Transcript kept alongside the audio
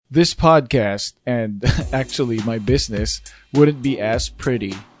This podcast, and actually my business, wouldn't be as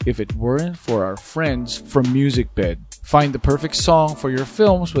pretty if it weren't for our friends from MusicBed. Find the perfect song for your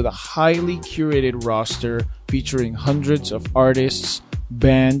films with a highly curated roster featuring hundreds of artists,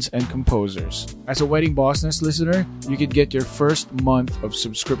 bands, and composers. As a Wedding Bossness listener, you could get your first month of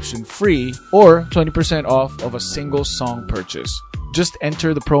subscription free or 20% off of a single song purchase. Just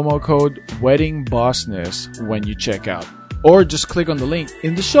enter the promo code WeddingBossness when you check out, or just click on the link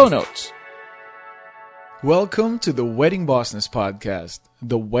in the show notes. Welcome to the Wedding Bossness Podcast,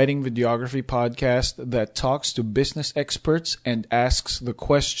 the wedding videography podcast that talks to business experts and asks the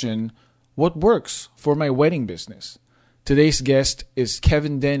question, what works for my wedding business? Today's guest is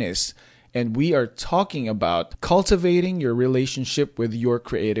Kevin Dennis, and we are talking about cultivating your relationship with your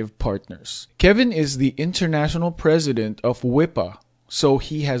creative partners. Kevin is the international president of WIPA, so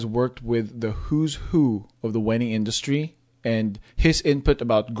he has worked with the who's who of the wedding industry, and his input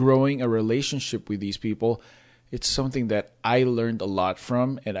about growing a relationship with these people, it's something that I learned a lot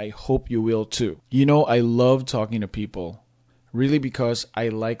from, and I hope you will too. You know, I love talking to people, really, because I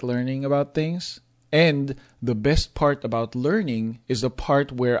like learning about things. And the best part about learning is the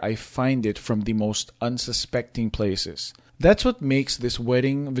part where I find it from the most unsuspecting places. That's what makes this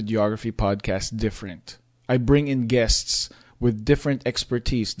wedding videography podcast different. I bring in guests with different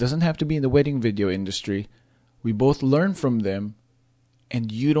expertise. Doesn't have to be in the wedding video industry. We both learn from them,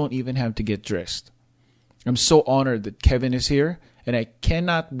 and you don't even have to get dressed. I'm so honored that Kevin is here, and I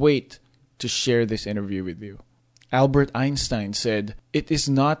cannot wait to share this interview with you. Albert Einstein said, "It is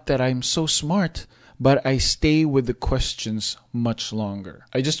not that I'm so smart, but I stay with the questions much longer."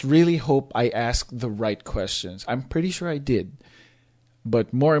 I just really hope I asked the right questions. I'm pretty sure I did.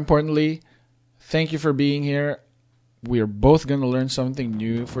 But more importantly, thank you for being here. We are both going to learn something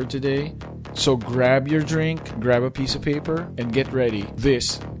new for today. So grab your drink, grab a piece of paper, and get ready.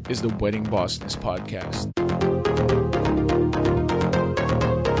 This is the Wedding Bossness Podcast.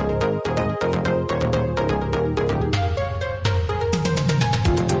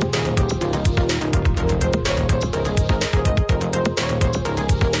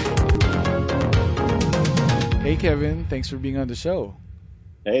 Hey, Kevin. Thanks for being on the show.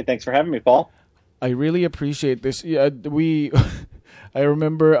 Hey, thanks for having me, Paul. I really appreciate this. Yeah, I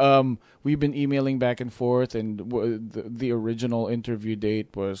remember we've been emailing back and forth, and the original interview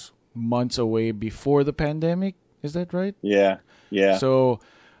date was months away before the pandemic. Is that right? Yeah. So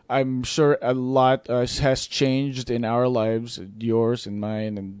I'm sure a lot has changed in our lives, yours and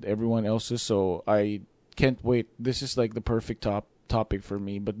mine and everyone else's. So I can't wait. This is like the perfect topic for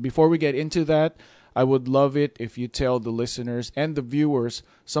me. But before we get into that, I would love it if you tell the listeners and the viewers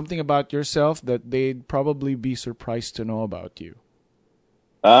something about yourself that they'd probably be surprised to know about you.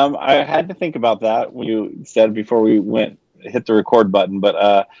 I had to think about that when you said before we hit the record button,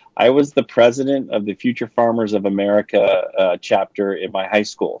 but I was the president of the Future Farmers of America chapter in my high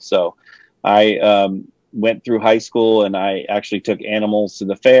school. So I went through high school and I actually took animals to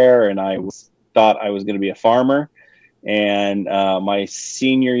the fair, and I thought I was going to be a farmer. And my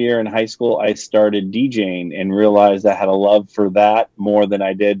senior year in high school, I started DJing and realized I had a love for that more than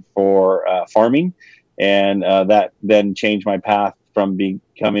I did for farming. And that then changed my path from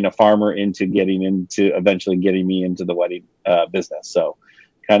becoming a farmer into eventually getting me into the wedding business. So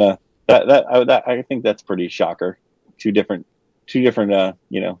kind of that I think that's pretty shocker. Two different,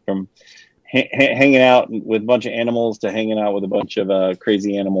 from hanging out with a bunch of animals to hanging out with a bunch of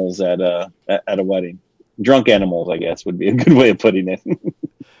crazy animals at a wedding. Drunk animals, I guess, would be a good way of putting it.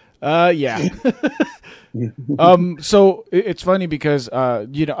 Yeah. So it's funny because,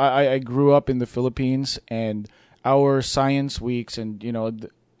 I grew up in the Philippines, and our science weeks and,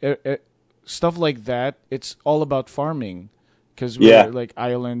 stuff like that, it's all about farming because we're like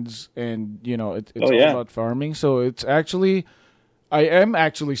islands, and, it's all about farming. So it's actually, I am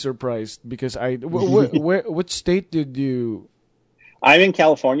actually surprised because what state did you... I'm in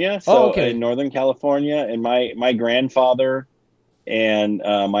California, so okay. In Northern California, and my grandfather and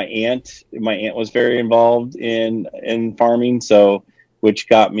my aunt was very involved in farming, so which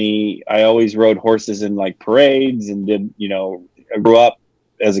got me. I always rode horses in like parades and did, I grew up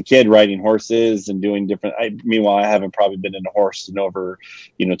as a kid riding horses and doing different. Meanwhile, I haven't probably been in a horse in over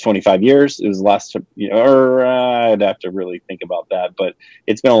 25 years. It was the last, I'd have to really think about that, but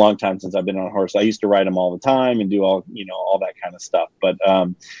it's been a long time since I've been on a horse. I used to ride them all the time and do all that kind of stuff. But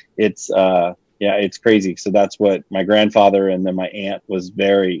it's crazy. So that's what my grandfather, and then my aunt was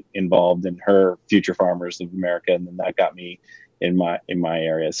very involved in her Future Farmers of America, and then that got me in my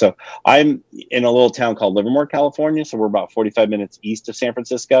area. So I'm in a little town called Livermore, California. So we're about 45 minutes east of San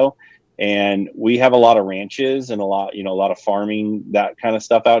Francisco, and we have a lot of ranches and a lot of farming, that kind of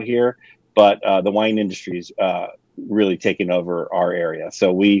stuff out here. But the wine industry is really taking over our area.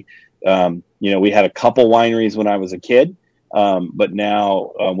 So we had a couple wineries when I was a kid. But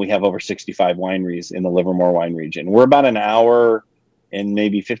now we have over 65 wineries in the Livermore wine region. We're about an hour and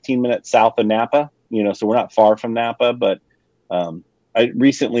maybe 15 minutes south of Napa, so we're not far from Napa. But I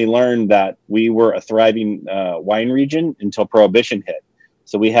recently learned that we were a thriving wine region until Prohibition hit.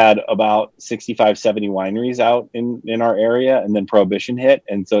 So we had about 65, 70 wineries out in our area, and then Prohibition hit.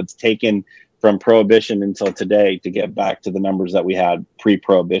 And so it's taken from Prohibition until today to get back to the numbers that we had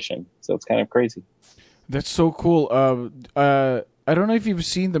pre-Prohibition. So it's kind of crazy. That's so cool. I don't know if you've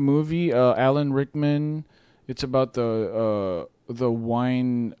seen the movie Alan Rickman. It's about the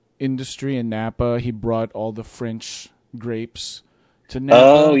wine industry in Napa. He brought all the French grapes to Napa.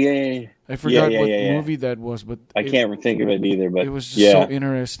 Oh yeah. I forgot what movie that was, but I can't think of it either. But it was just so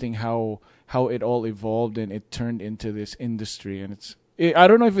interesting how it all evolved and it turned into this industry. And I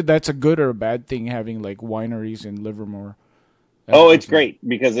don't know if that's a good or a bad thing, having like wineries in Livermore. Oh, it's great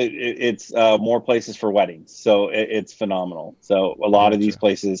because it's more places for weddings. So it's phenomenal. So a lot of these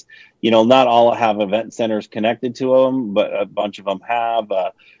places, not all have event centers connected to them, but a bunch of them have.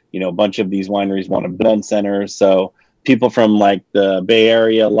 A bunch of these wineries want event centers. So people from like the Bay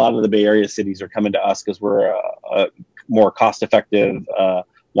Area, a lot of the Bay Area cities are coming to us because we're a more cost-effective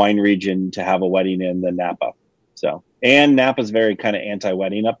wine region to have a wedding in than Napa. So, and Napa's very kind of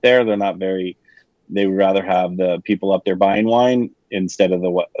anti-wedding up there. They would rather have the people up there buying wine instead of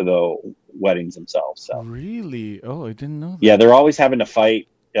the weddings themselves. So really, I didn't know that. Yeah, they're always having to fight.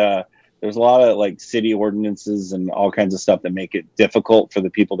 There's a lot of like city ordinances and all kinds of stuff that make it difficult for the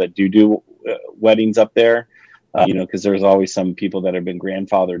people that do weddings up there. Because there's always some people that have been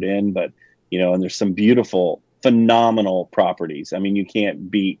grandfathered in, but and there's some beautiful, phenomenal properties. I mean, you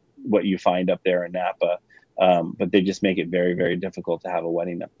can't beat what you find up there in Napa, but they just make it very, very difficult to have a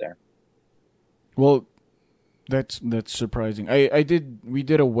wedding up there. Well, that's surprising. We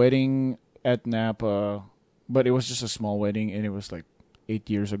did a wedding at Napa, but it was just a small wedding, and it was like 8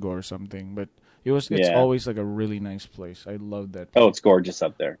 years ago or something. But it's always like a really nice place. I love that place. Oh, it's gorgeous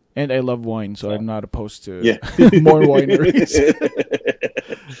up there. And I love wine, so I'm not opposed to more wineries.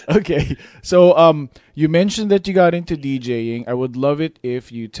 Okay, so you mentioned that you got into DJing. I would love it if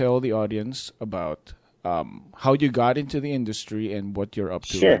you tell the audience about how you got into the industry and what you're up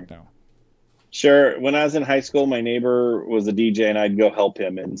to right now. Sure. When I was in high school, my neighbor was a DJ and I'd go help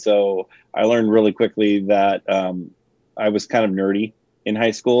him. And so I learned really quickly that I was kind of nerdy in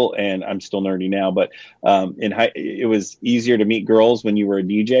high school, and I'm still nerdy now. But it was easier to meet girls when you were a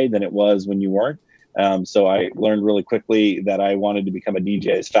DJ than it was when you weren't. So I learned really quickly that I wanted to become a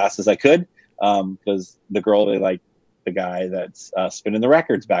DJ as fast as I could, because the girl, they liked the guy that's spinning the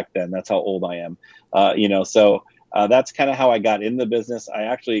records back then. That's how old I am. So that's kind of how I got in the business. I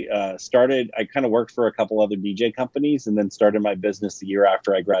actually I kind of worked for a couple other DJ companies and then started my business the year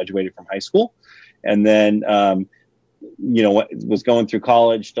after I graduated from high school. And then, was going through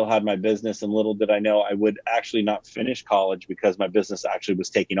college, still had my business. And little did I know I would actually not finish college because my business actually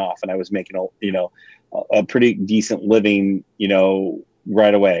was taking off and I was making a pretty decent living,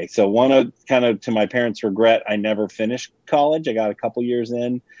 right away. So to my parents' regret, I never finished college. I got a couple years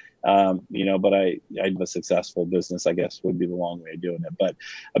in. But I have a successful business, I guess would be the long way of doing it. But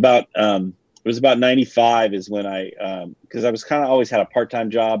it was about 95 is when because I was kind of always had a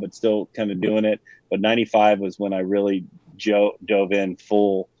part-time job, but still kind of doing it. But 95 was when I really dove in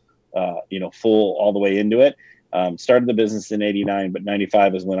full all the way into it. Started the business in 89, but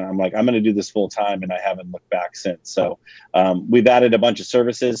 95 is when I'm like, I'm going to do this full time, and I haven't looked back since. So we've added a bunch of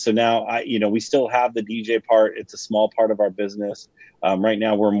services. So now we still have the DJ part. It's a small part of our business. Right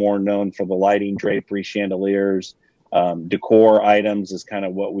now we're more known for the lighting, drapery, chandeliers, decor items is kind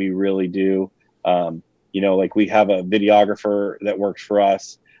of what we really do. Like we have a videographer that works for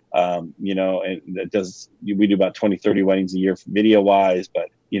us, and that we do about 20, 30 weddings a year video wise, but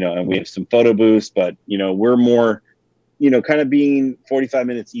and we have some photo booths, but, we're more, kind of being 45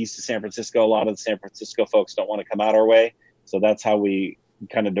 minutes east of San Francisco. A lot of the San Francisco folks don't want to come out our way. So that's how we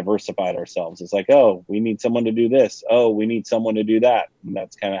kind of diversified ourselves. It's like, oh, we need someone to do this. Oh, we need someone to do that. And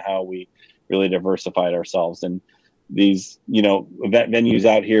that's kind of how we really diversified ourselves. And these, event venues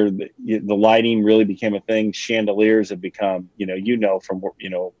out here, the lighting really became a thing. Chandeliers have become, from,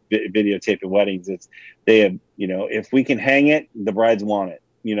 videotaping weddings, they have, if we can hang it, the brides want it.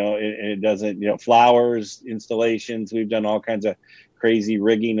 It doesn't, flowers, installations. We've done all kinds of crazy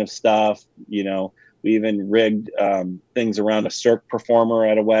rigging of stuff, We even rigged things around a Cirque performer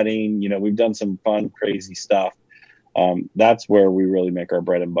at a wedding. We've done some fun, crazy stuff. That's where we really make our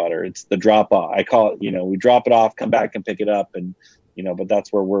bread and butter. It's the drop off. I call it, we drop it off, come back and pick it up. And, but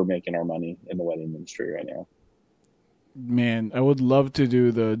that's where we're making our money in the wedding industry right now. Man, I would love to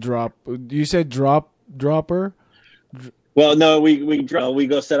do the drop. You said dropper? Well, no, we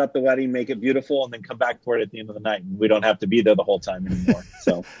go set up the wedding, make it beautiful, and then come back for it at the end of the night. We don't have to be there the whole time anymore.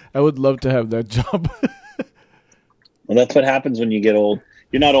 So I would love to have that job. Well, that's what happens when you get old.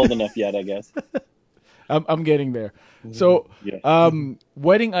 You're not old enough yet, I guess. I'm getting there. So, Yeah.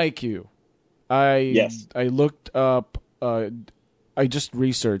 Wedding IQ. Yes. I looked up. I just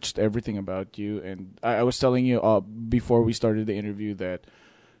researched everything about you, and I was telling you before we started the interview that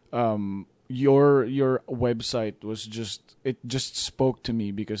your website was just spoke to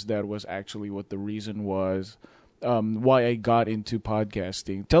me, because that was actually what the reason was why I got into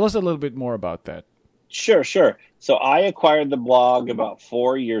podcasting. Tell us a little bit more about that. Sure. So I acquired the blog about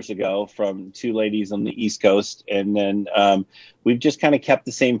 4 years ago from two ladies on the East Coast, and then we've just kind of kept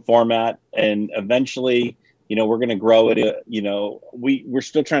the same format, and eventually, we're going to grow it. We're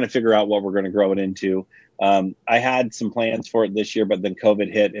still trying to figure out what we're going to grow it into. I had some plans for it this year, but then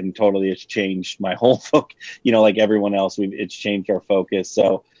COVID hit and totally it's changed my whole focus. Like everyone else, it's changed our focus.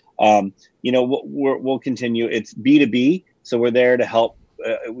 So, we'll continue. It's B2B, so we're there to help,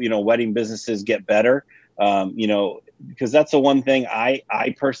 wedding businesses get better. Because that's the one thing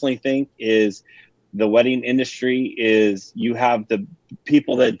I personally think is the wedding industry is you have the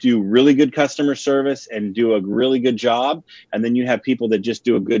people that do really good customer service and do a really good job. And then you have people that just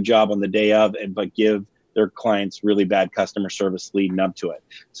do a good job on the day of, but give their clients really bad customer service leading up to it.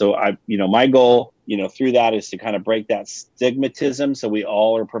 So my goal, through that is to kind of break that stigmatism. So we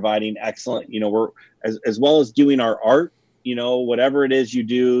all are providing excellent, we're as well as doing our art, whatever it is you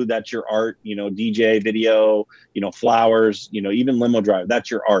do, that's your art, DJ, video, flowers, even limo drive, that's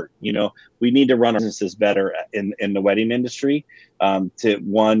your art. We need to run our businesses better in the wedding industry. I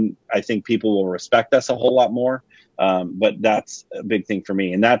think people will respect us a whole lot more. But that's a big thing for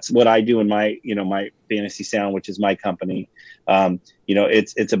me. And that's what I do in my, my Fantasy Sound, which is my company.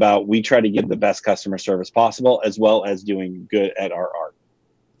 It's about, we try to give the best customer service possible, as well as doing good at our art.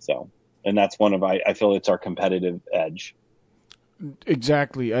 So, and that's I feel it's our competitive edge.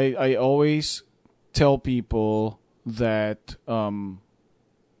 Exactly. I always tell people that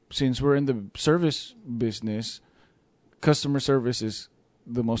since we're in the service business, customer service is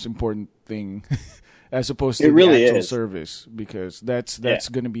the most important thing as opposed to the actual service, because that's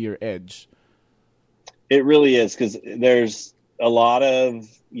going to be your edge. It really is, because there's a lot of,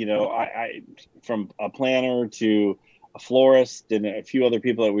 I from a planner to a florist and a few other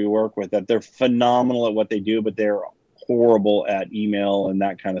people that we work with, that they're phenomenal at what they do, but they're horrible at email and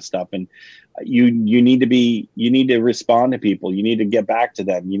that kind of stuff. And you need to respond to people. You need to get back to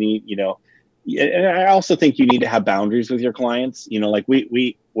them. And I also think you need to have boundaries with your clients. Like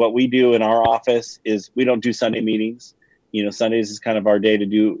what we do in our office is we don't do Sunday meetings. Sundays is kind of our day to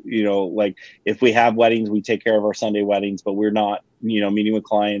do, like if we have weddings, we take care of our Sunday weddings, but we're not, meeting with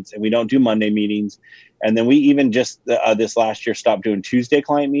clients, and we don't do Monday meetings. And then we even just this last year stopped doing Tuesday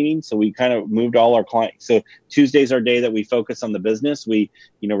client meetings. So we kind of moved all our clients. So Tuesday's our day that we focus on the business. We,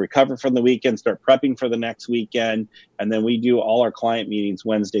 recover from the weekend, start prepping for the next weekend. And then we do all our client meetings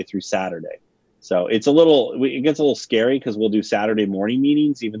Wednesday through Saturday. So it gets a little scary, because we'll do Saturday morning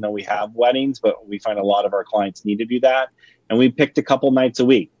meetings, even though we have weddings, but we find a lot of our clients need to do that. And we picked a couple nights a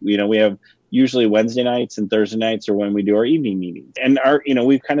week. We have usually Wednesday nights and Thursday nights are when we do our evening meetings. And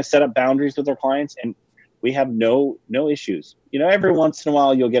we've kind of set up boundaries with our clients, and we have no issues. Every once in a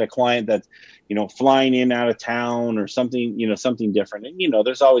while you'll get a client that's, flying in out of town or something, something different. And,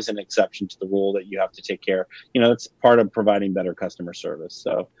 there's always an exception to the rule that you have to take care. That's part of providing better customer service.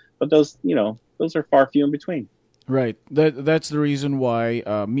 So, but those are far few in between. Right. That's the reason why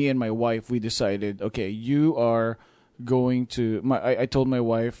me and my wife, we decided, okay, you are going to, I told my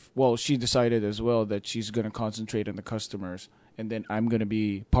wife, well, she decided as well that she's going to concentrate on the customers, and then I'm going to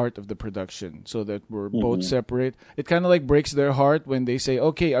be part of the production, so that we're both separate. It kind of like breaks their heart when they say,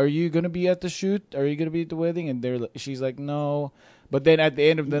 okay, are you going to be at the shoot? Are you going to be at the wedding? And she's like, no. But then at the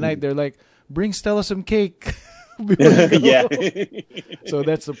end of the night, they're like, bring Stella some cake. Yeah. So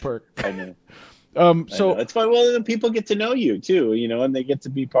that's the perk. I know. So it's fun. Well, then people get to know you too, and they get to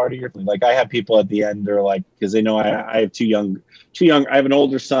be part of your. Like I have people at the end, they're like, because they know I have two young. I have an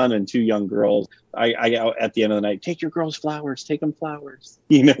older son and two young girls. I at the end of the night, take your girls flowers, take them flowers.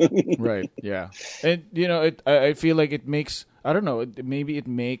 Right? Yeah, and I feel like it makes, I don't know, maybe it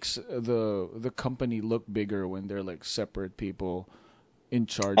makes the company look bigger when they're like separate people. in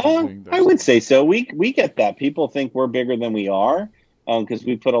charge of doing I those would things. say so. We get that. People think we're bigger than we are because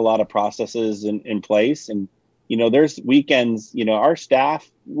we put a lot of processes in place. And, there's weekends, our staff,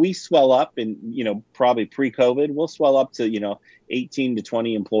 we swell up and, probably pre-COVID, we'll swell up to, 18 to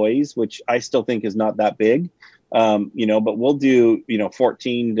 20 employees, which I still think is not that big. But we'll do,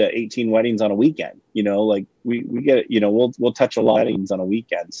 14 to 18 weddings on a weekend, like we get, we'll touch a lot of weddings on a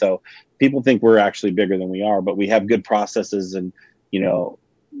weekend. So people think we're actually bigger than we are, but we have good processes and,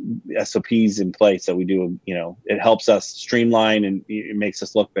 SOPs in place that we do, it helps us streamline and it makes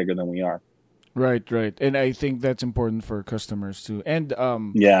us look bigger than we are. Right, right. And I think that's important for customers too. And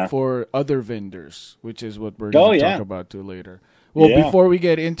Yeah. for other vendors, which is what we're Oh going to talk yeah. about too later. Well, Yeah. before we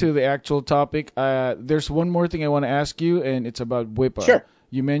get into the actual topic, there's one more thing I want to ask you, and it's about WIPA. Sure.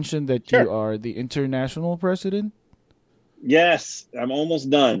 You mentioned that you Sure. are the international president. Yes, I'm almost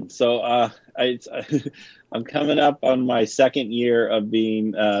done. So I'm coming up on my second year of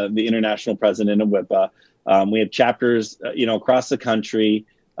being the international president of WIPA. We have chapters, across the country.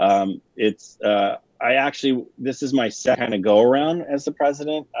 This is my second kind of go around as the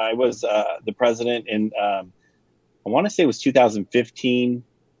president. I was the president in, I want to say it was 2015,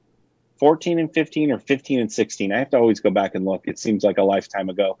 14 and 15, or 15 and 16. I have to always go back and look. It seems like a lifetime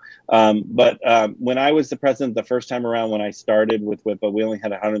ago. But when I was the president the first time around, when I started with WIPA, we only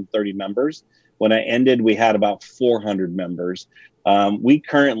had 130 members. When I ended, we had about 400 members. We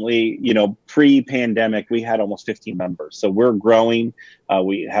currently, pre-pandemic, we had almost 15 members. So we're growing.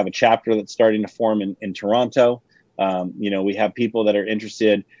 We have a chapter that's starting to form in Toronto. We have people that are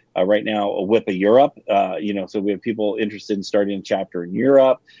interested right now, WIPA Europe. So we have people interested in starting a chapter in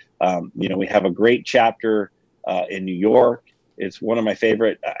Europe. We have a great chapter in New York. It's one of my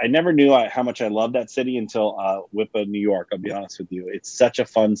favorite. I never knew how much I loved that city until WIPA New York. I'll be honest with you. It's such a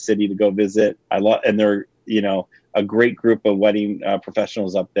fun city to go visit. And they're, a great group of wedding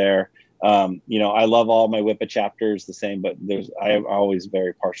professionals up there. I love all my WIPA chapters the same, but I'm always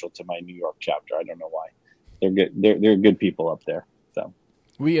very partial to my New York chapter. I don't know why. They're good. They're good people up there. So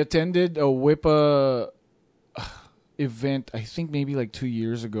We attended a WIPA event, I think maybe like 2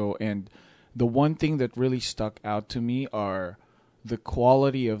 years ago, and the one thing that really stuck out to me are the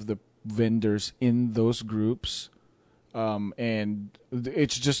quality of the vendors in those groups, and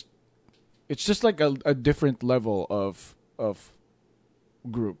it's just like a different level of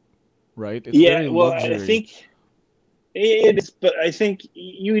group, right? It's yeah, very well, I luxury. think it is, but I think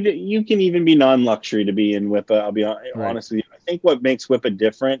you can even be non-luxury to be in WIPA. I'll be Right. honest with you. I think what makes WIPA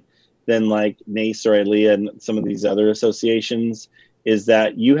different than like NACE or ILEA and some of these other associations is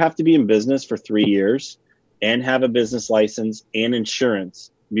that you have to be in business for 3 years and have a business license and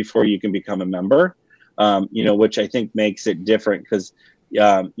insurance before you can become a member. Which I think makes it different because,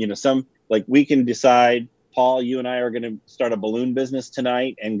 some like we can decide, Paul, you and I are going to start a balloon business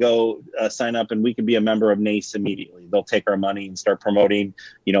tonight and go sign up, and we can be a member of NACE immediately. They'll take our money and start promoting,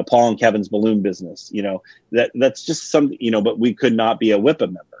 Paul and Kevin's balloon business. That's just something, but we could not be a WIPA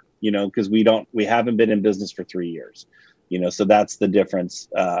member, because we haven't been in business for 3 years. So that's the difference,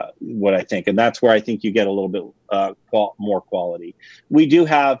 what I think. And that's where I think you get a little bit more quality. We do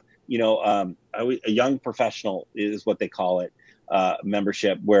have, a young professional is what they call it,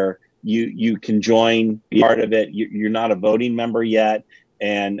 membership, where you can join, be part of it. You're not a voting member yet,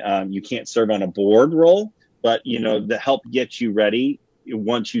 and you can't serve on a board role, but to help get you ready.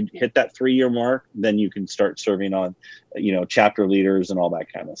 Once you hit that 3-year mark, then you can start serving on, chapter leaders and all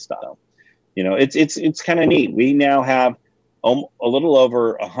that kind of stuff. It's kind of neat. We now have a little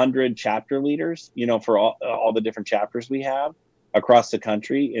over 100 chapter leaders, for all the different chapters we have across the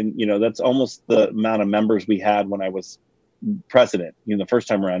country, and that's almost the amount of members we had when I was president, the first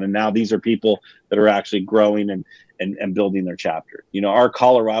time around. And now these are people that are actually growing and building their chapter. Our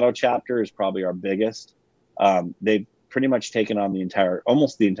Colorado chapter is probably our biggest. They've pretty much taken on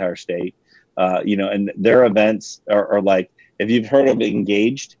almost the entire state. And their events are like, if you've heard of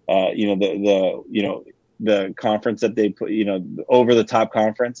Engaged, the conference that they put, over the top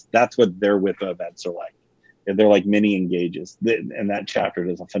conference, that's what their WIPA events are like. They're like mini Engages, and that chapter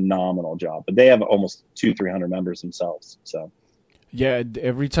does a phenomenal job. But they have almost 200-300 members themselves. So, Yeah,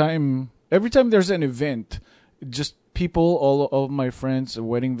 every time there's an event, just people, all of my friends,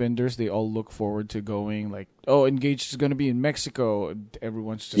 wedding vendors, they all look forward to going. Like, oh, Engaged is going to be in Mexico.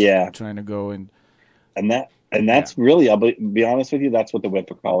 Everyone's just yeah, trying to go and yeah. that's really, I'll be honest with you, that's what the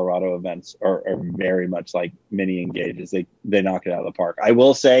WIPA Colorado events are very much like mini Engages. They knock it out of the park. I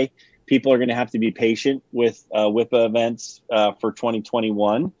will say, people are going to have to be patient with WIPA events for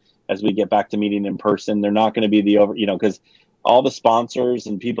 2021 as we get back to meeting in person. They're not going to be because all the sponsors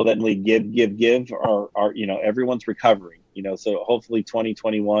and people that really give are everyone's recovering. So hopefully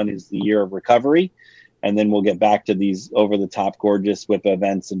 2021 is the year of recovery, and then we'll get back to these over the top gorgeous whip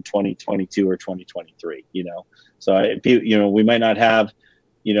events in 2022 or 2023. So we might not have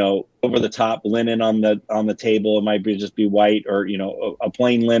over the top linen on the table. It might just be white, or a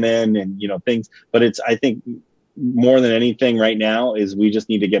plain linen, and things. But I think more than anything right now is we just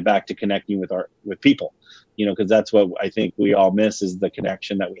need to get back to connecting with people, because that's what I think we all miss, is the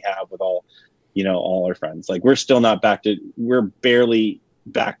connection that we have with all our friends. Like, we're barely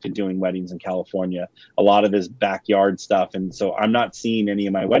back to doing weddings in California. A lot of this backyard stuff. And so I'm not seeing any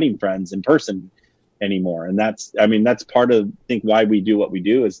of my wedding friends in person anymore. And that's part of, I think, why we do what we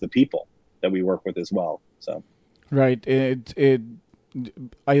do, is the people that we work with as well. So. Right.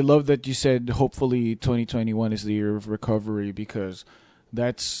 I love that you said hopefully 2021 is the year of recovery, because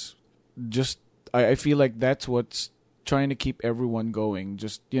that's just, I feel like that's what's trying to keep everyone going.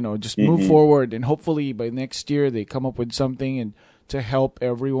 Just move forward, and hopefully by next year they come up with something and to help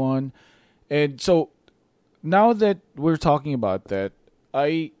everyone. And so now that we're talking about that,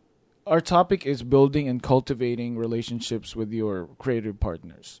 our topic is building and cultivating relationships with your creative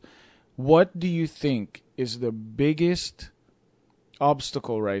partners. What do you think is the biggest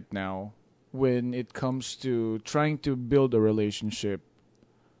obstacle right now when it comes to trying to build a relationship?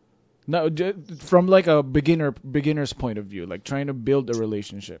 Now, from like a beginner's point of view, like trying to build a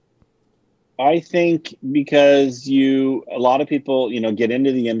relationship. I think because a lot of people, get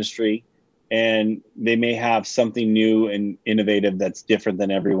into the industry, and they may have something new and innovative that's different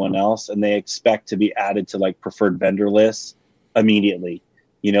than everyone else, and they expect to be added to like preferred vendor lists immediately.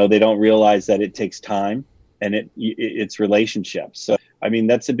 They don't realize that it takes time, and it's relationships. So,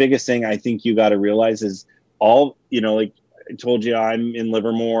 that's the biggest thing I think you got to realize is like I told you, I'm in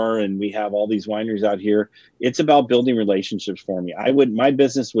Livermore, and we have all these wineries out here. It's about building relationships for me. My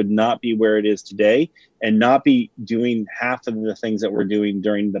business would not be where it is today, and not be doing half of the things that we're doing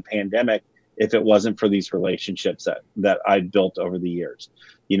during the pandemic if it wasn't for these relationships that I've built over the years.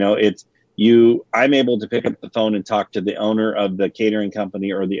 I'm able to pick up the phone and talk to the owner of the catering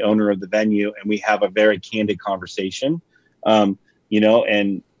company or the owner of the venue, and we have a very candid conversation. And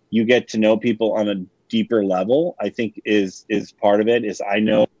you get to know people on a deeper level. I think is part of it. Is I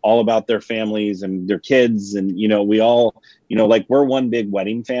know all about their families and their kids, and we all like, we're one big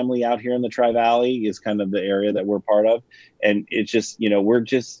wedding family out here in the Tri-Valley is kind of the area that we're part of, and it's just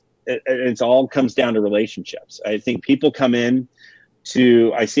it's all comes down to relationships. I think people come in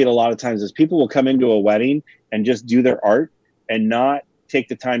I see it a lot of times, is people will come into a wedding and just do their art and not take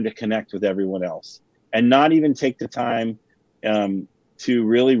the time to connect with everyone else, and not even take the time to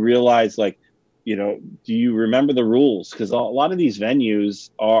really realize, like, do you remember the rules? Because a lot of these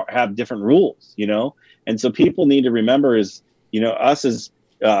venues have different rules, and so people need to remember is, us as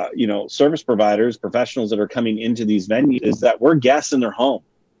service providers, professionals that are coming into these venues, is that we're guests in their home.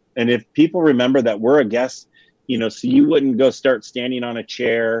 And if people remember that we're a guest, so you wouldn't go start standing on a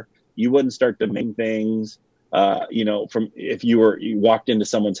chair, you wouldn't start demanding things, from if you walked into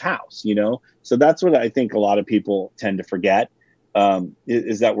someone's house, So that's what I think a lot of people tend to forget,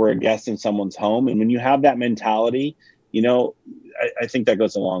 is that we're a guest in someone's home. And when you have that mentality, I think that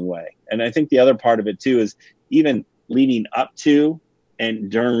goes a long way. And I think the other part of it too is even leading up to and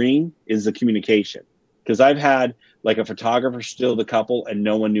during is the communication. Because I've had like a photographer still the couple and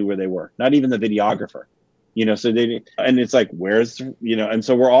no one knew where they were, not even the videographer, so and it's like, and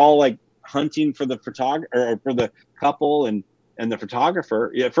so we're all like hunting for the photographer or for the couple and the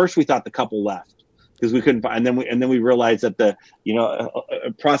photographer. At first we thought the couple left because we couldn't find, and then we realized that the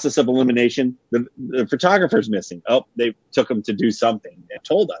a process of elimination, the photographer's missing. Oh, they took him to do something and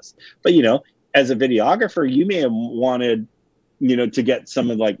told us. But as a videographer, you may have wanted to get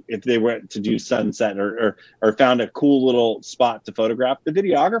someone, like if they went to do sunset or found a cool little spot to photograph, the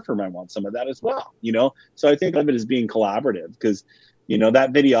videographer might want some of that as well, So I think of it as being collaborative, because,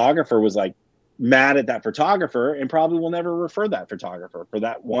 that videographer was like mad at that photographer and probably will never refer that photographer for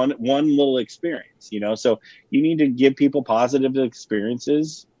that one little experience, So you need to give people positive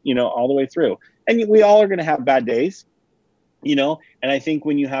experiences, all the way through. And we all are going to have bad days. And I think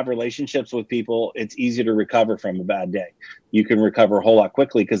when you have relationships with people, it's easy to recover from a bad day. You can recover a whole lot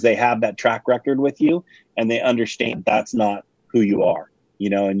quickly because they have that track record with you and they understand that's not who you are,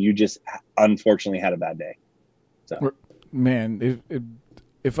 and you just unfortunately had a bad day. So, man,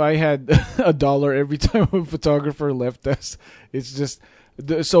 if I had $1 every time a photographer left us, it's just,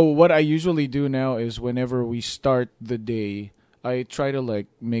 so what I usually do now is whenever we start the day, I try to like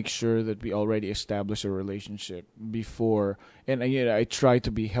make sure that we already establish a relationship before, and I try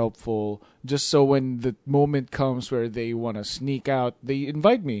to be helpful just so when the moment comes where they want to sneak out, they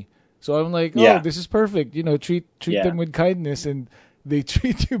invite me. So I'm like, oh, Yeah. this is perfect. Treat Yeah. them with kindness, and they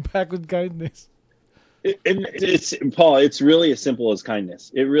treat you back with kindness. It's Paul. It's really as simple as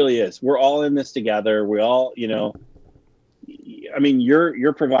kindness. It really is. We're all in this together. We all, I mean,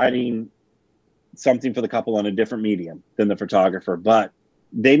 you're providing something for the couple on a different medium than the photographer, but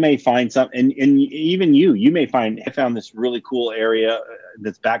they may find some, and even you may find, I found this really cool area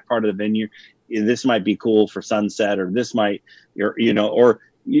that's back part of the venue. This might be cool for sunset, or this might,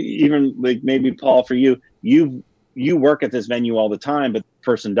 even like maybe Paul, for you work at this venue all the time, but the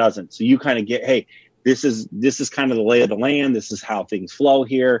person doesn't. So you kind of get, hey, this is kind of the lay of the land. This is how things flow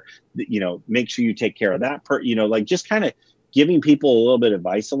here. Make sure you take care of that like just kind of giving people a little bit of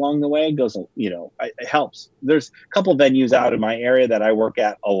advice along the way goes, it helps. There's a couple venues out in my area that I work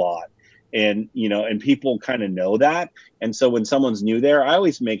at a lot. And, and people kind of know that. And so when someone's new there, I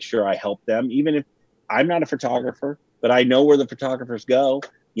always make sure I help them, even if I'm not a photographer, but I know where the photographers go.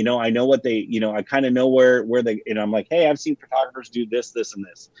 I know what they, I kind of know where they, I'm like, hey, I've seen photographers do this, this, and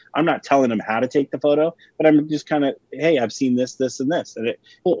this. I'm not telling them how to take the photo, but I'm just kind of, hey, I've seen this, this, and this. And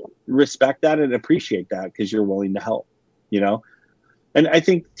people respect that and appreciate that because you're willing to help. And I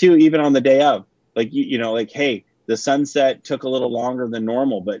think too, even on the day of, like, like, hey, the sunset took a little longer than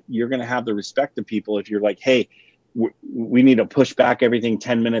normal, but you're going to have the respect of people if you're like, hey, we need to push back everything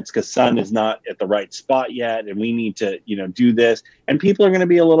 10 minutes because sun is not at the right spot yet. And we need to, do this. And people are going to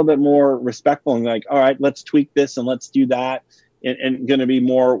be a little bit more respectful and like, all right, let's tweak this and let's do that. And going to be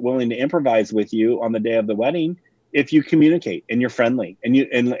more willing to improvise with you on the day of the wedding if you communicate and you're friendly and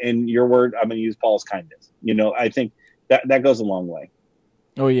and your word, I'm going to use Paul's kindness. I think that goes a long way.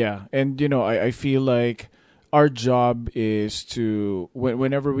 Oh yeah, and I feel like our job is to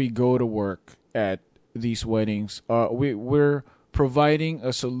whenever we go to work at these weddings, we're providing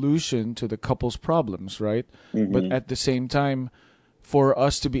a solution to the couple's problems, right? Mm-hmm. But at the same time, for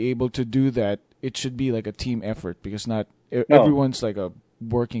us to be able to do that, it should be like a team effort because not everyone's like a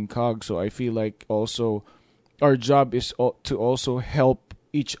working cog. So I feel like also our job is to also help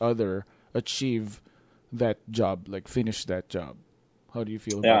each other achieve that job, like finish that job. How do you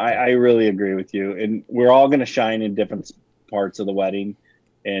feel about that? I really agree with you. And we're all going to shine in different parts of the wedding.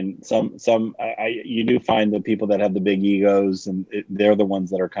 And you do find the people that have the big egos, and they're the ones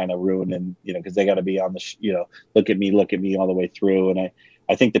that are kind of ruining, because they got to be on the, look at me all the way through. And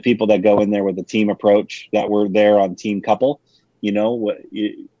I think the people that go in there with the team approach, that we're there on team couple, and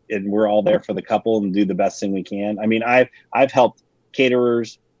we're all there for the couple and do the best thing we can. I mean, I've helped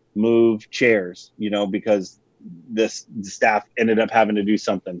caterers move chairs, because the staff ended up having to do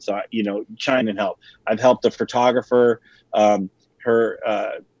something. So, chime and help. I've helped a photographer.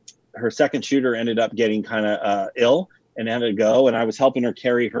 Her second shooter ended up getting kind of ill and had to go. And I was helping her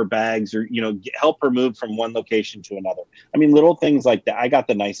carry her bags or, help her move from one location to another. I mean, little things like that. I got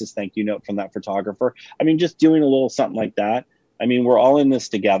the nicest thank you note from that photographer. I mean, just doing a little something like that. I mean, we're all in this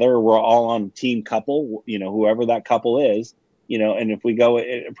together. We're all on team couple, whoever that couple is, and if we go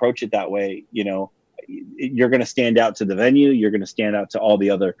approach it that way, you're going to stand out to the venue. You're going to stand out to all the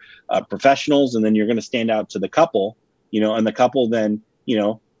other professionals. And then you're going to stand out to the couple, and the couple then,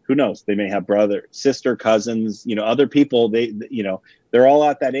 who knows, they may have brother, sister, cousins, other people. They're all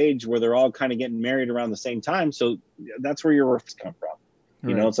at that age where they're all kind of getting married around the same time. So that's where your works come from.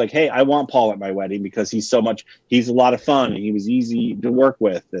 Right. It's like, hey, I want Paul at my wedding because he's a lot of fun and he was easy to work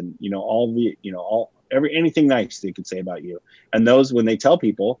with. And, anything nice they could say about you. And those, when they tell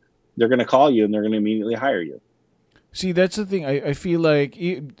people, they're going to call you and they're going to immediately hire you. See, that's the thing. I feel like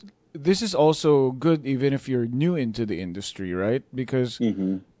this is also good even if you're new into the industry, right? Because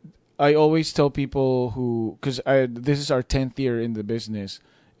Mm-hmm. I always tell people because this is our 10th year in the business,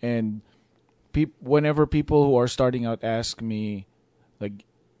 and whenever people who are starting out ask me like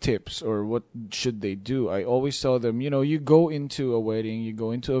tips or what should they do, I always tell them, you go into a wedding, you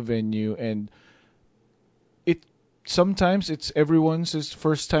go into a venue, and sometimes it's everyone's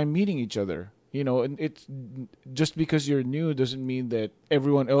first time meeting each other. And it's just because you're new doesn't mean that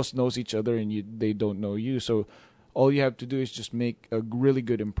everyone else knows each other and they don't know you. So all you have to do is just make a really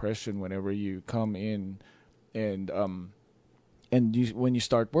good impression whenever you come in, and when you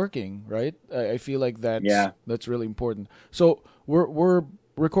start working, right? I feel like that's really important. So we're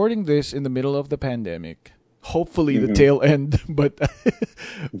recording this in the middle of the pandemic. Hopefully the tail end, but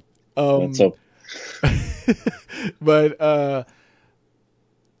Let's hope. But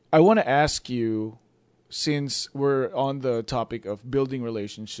I want to ask you, since we're on the topic of building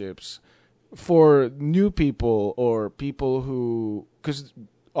relationships, for new people or people who, because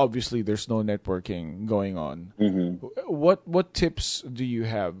obviously there's no networking going on. Mm-hmm. What tips do you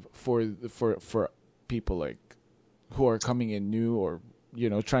have for people like who are coming in new or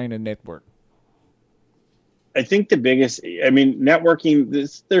trying to network? I think the biggest, I mean, networking,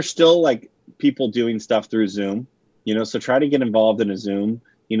 there's still like people doing stuff through Zoom, so try to get involved in a Zoom.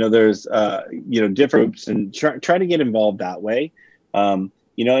 There's, different groups, and try to get involved that way. And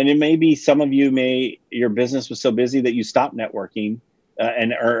it may be some of you your business was so busy that you stopped networking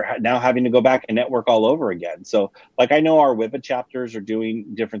and are now having to go back and network all over again. So like, I know our WIPA chapters are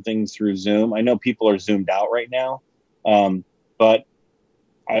doing different things through Zoom. I know people are Zoomed out right now. But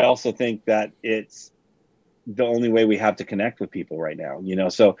I also think that it's the only way we have to connect with people right now,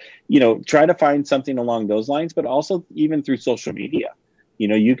 so, try to find something along those lines, but also even through social media,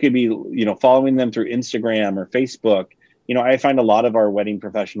 you could be, following them through Instagram or Facebook. I find a lot of our wedding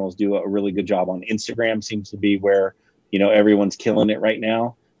professionals do a really good job on Instagram. Seems to be where, everyone's killing it right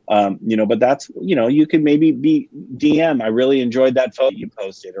now. But that's, you could maybe be DM, I really enjoyed that photo you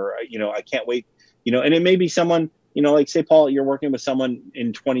posted, or, I can't wait, and it may be someone, like say, Paul, you're working with someone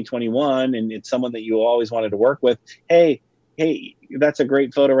in 2021 and it's someone that you always wanted to work with. Hey, that's a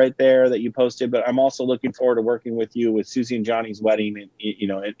great photo right there that you posted, but I'm also looking forward to working with you with Susie and Johnny's wedding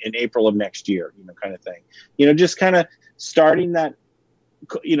in April of next year, kind of thing. Just kind of starting that,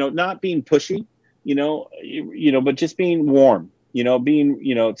 not being pushy, but just being warm,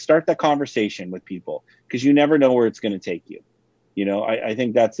 start that conversation with people, because you never know where it's going to take you. I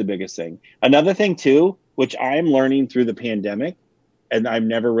think that's the biggest thing. Another thing too, which I'm learning through the pandemic, and I've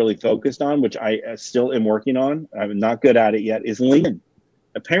never really focused on, which I still am working on, I'm not good at it yet, is LinkedIn.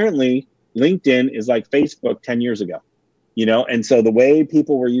 Apparently, LinkedIn is like Facebook 10 years ago, and so the way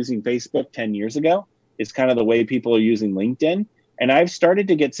people were using Facebook 10 years ago is kind of the way people are using LinkedIn. And I've started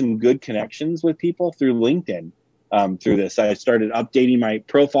to get some good connections with people through LinkedIn through this. I started updating my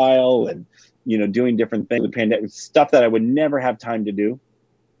profile and, doing different things with pandemic stuff that I would never have time to do.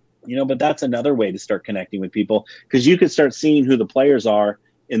 But that's another way to start connecting with people, because you could start seeing who the players are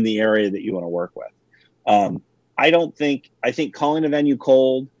in the area that you want to work with. I think calling a venue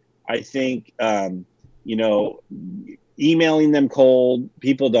cold, I think, emailing them cold,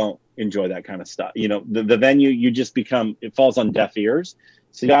 people don't enjoy that kind of stuff. The venue, you just become, it falls on deaf ears.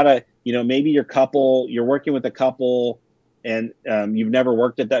 So you gotta, maybe you're working with a couple and you've never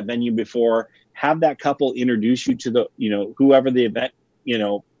worked at that venue before, have that couple introduce you to the, whoever the event,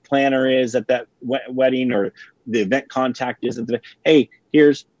 planner is at that wedding, or the event contact is. Hey,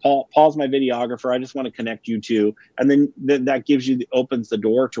 here's Paul. Paul's my videographer. I just want to connect you to, and then that opens the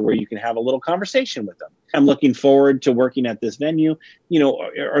door to where you can have a little conversation with them. I'm looking forward to working at this venue.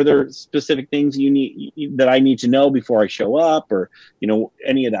 Are there specific things that I need to know before I show up, or,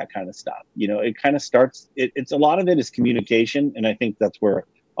 any of that kind of stuff? It kind of starts, it's a lot of it is communication. And I think that's where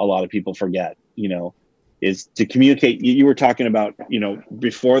a lot of people forget, is to communicate. You were talking about,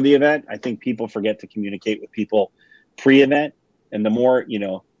 before the event. I think people forget to communicate with people pre-event. And the more,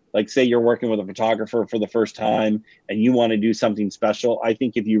 like say you're working with a photographer for the first time and you want to do something special, I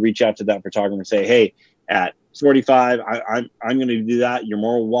think if you reach out to that photographer and say, hey, at 45, I'm going to do that, you're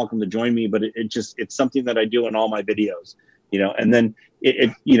more welcome to join me. But it's something that I do in all my videos, and then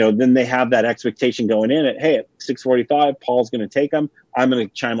then they have that expectation going in hey, at 6:45, Paul's going to take them. I'm going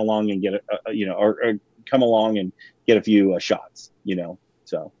to chime along and get or come along and get a few shots,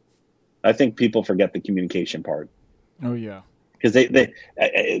 So I think people forget the communication part. Oh yeah. Because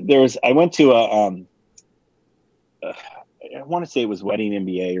I went to I want to say it was Wedding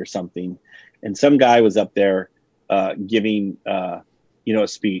MBA or something, and some guy was up there giving a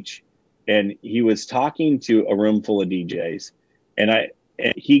speech, and he was talking to a room full of DJs, and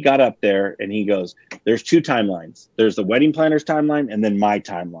he got up there and he goes, there's two timelines. There's the wedding planner's timeline and then my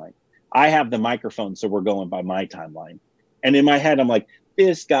timeline. I have the microphone, so we're going by my timeline. And in my head, I'm like,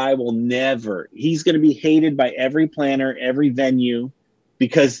 this guy will never, he's going to be hated by every planner, every venue,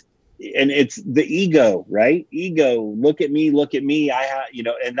 because, and it's the ego, right? Ego, look at me,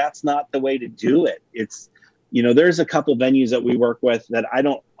 and that's not the way to do it. It's, there's a couple venues that we work with that I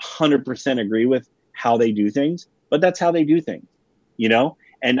don't 100% agree with how they do things, but that's how they do things,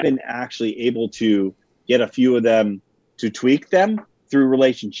 and I've been actually able to get a few of them to tweak them through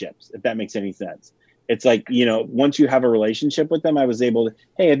relationships, if that makes any sense. It's like, once you have a relationship with them, I was able to,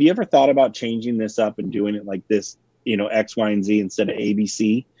 hey, have you ever thought about changing this up and doing it like this, X, Y, and Z instead of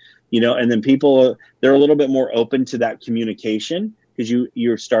ABC, and then people, they're a little bit more open to that communication because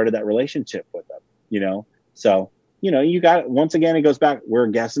you started that relationship with them, So, you got, once again, it goes back, we're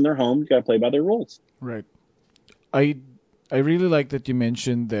guests in their home. You got to play by their rules. Right. I really like that you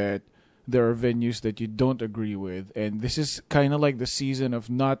mentioned that there are venues that you don't agree with, and this is kind of like the season of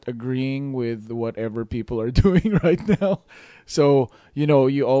not agreeing with whatever people are doing right now. So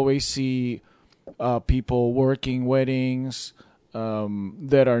you always see people working weddings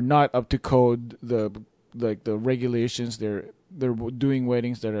that are not up to code, the regulations. They're doing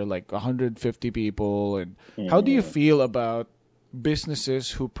weddings that are like 150 people. And how do you feel about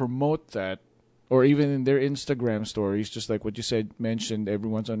businesses who promote that, or even in their Instagram stories, just like what you mentioned,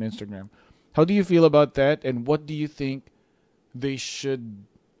 everyone's on Instagram. How do you feel about that, and what do you think they should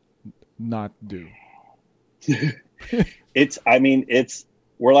not do?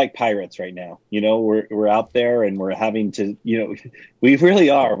 We're like pirates right now. We're out there and we're having to, we really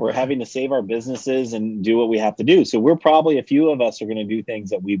are. We're having to save our businesses and do what we have to do. So we're probably, a few of us are going to do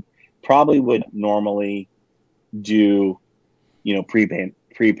things that we probably would normally do,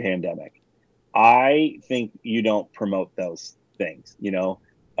 pre-pandemic. I think you don't promote those things.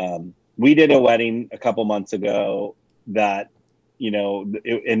 We did a wedding a couple months ago that,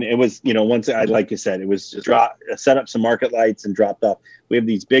 it was, once like you said, it was just set up some market lights and dropped off. We have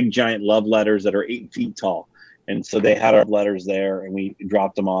these big giant love letters that are 8 feet tall. And so they had our letters there and we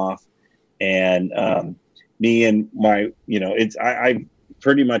dropped them off. And me and my, I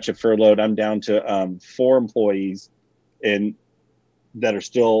pretty much have furloughed. I'm down to 4 employees that are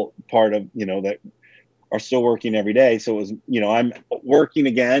still part of, that are still working every day. So it was, I'm working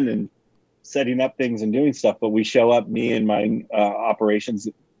again and setting up things and doing stuff, but we show up, me and my operations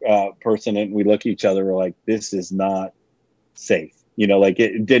person, and we look at each other, we're like, this is not safe.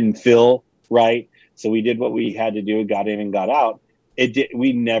 It didn't feel right. So we did what we had to do, got in and got out.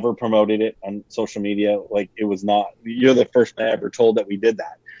 We never promoted it on social media. Like, it was not, you're the first man I ever told that we did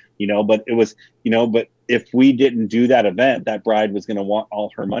that, but it was, but if we didn't do that event, that bride was going to want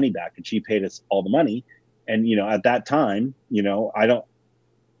all her money back, and she paid us all the money. And, at that time,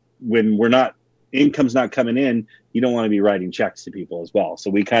 when income's not coming in, you don't want to be writing checks to people as well. So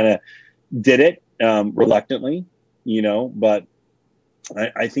we kind of did it reluctantly, but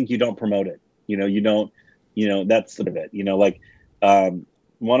I think you don't promote it. You don't, that's sort of it.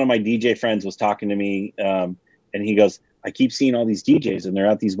 One of my DJ friends was talking to me and he goes, I keep seeing all these DJs and they're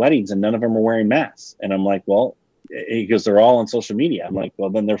at these weddings and none of them are wearing masks. And I'm like, well, he goes, they're all on social media. I'm like, well,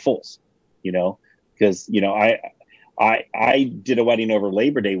 then they're fools, because, I did a wedding over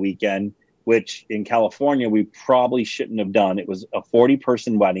Labor Day weekend, which in California, we probably shouldn't have done. It was a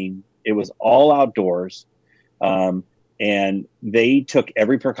 40-person wedding. It was all outdoors. And they took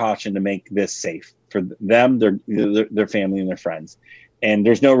every precaution to make this safe for them, their family, and their friends. And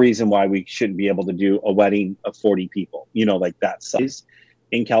there's no reason why we shouldn't be able to do a wedding of 40 people, like that size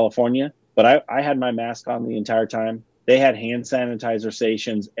in California. But I had my mask on the entire time. They had hand sanitizer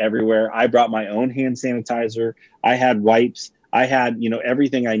stations everywhere. I brought my own hand sanitizer. I had wipes. I had,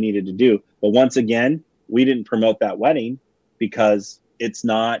 everything I needed to do. But once again, we didn't promote that wedding because it's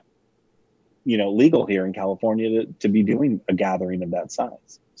not, legal here in California to be doing a gathering of that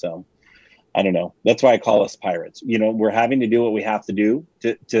size. So I don't know. That's why I call us pirates. We're having to do what we have to do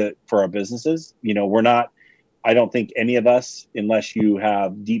for our businesses. We're not, I don't think any of us, unless you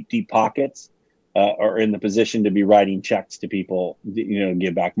have deep, deep pockets, are in the position to be writing checks to people,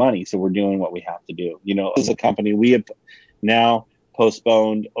 give back money. So we're doing what we have to do. As a company, we have now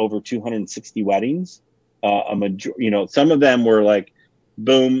postponed over 260 weddings. Some of them were like,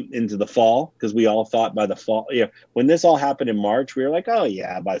 boom, into the fall, because we all thought by the fall, when this all happened in March, we were like, oh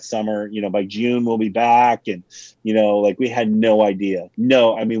yeah, by summer, by June we'll be back. And, we had no idea.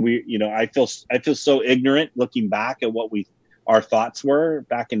 No, I mean, I feel so ignorant looking back at what our thoughts were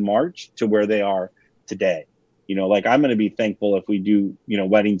back in March to where they are today. I'm going to be thankful if we do,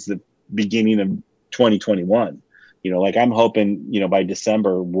 weddings the beginning of 2021. I'm hoping, by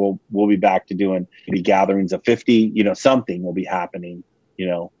December, we'll be back to doing the gatherings of 50, something will be happening,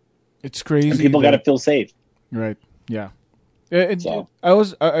 It's crazy. And people got to feel safe. Right. Yeah.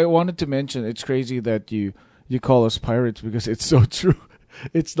 I wanted to mention, it's crazy that you call us pirates, because it's so true.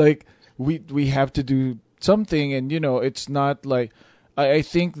 It's like we have to do something, and it's not like, I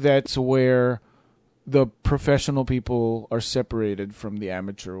think that's where the professional people are separated from the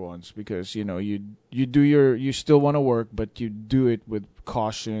amateur ones, because you still want to work, but you do it with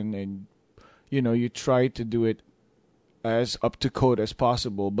caution, and you try to do it as up to code as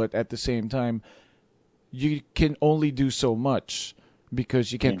possible, but at the same time you can only do so much,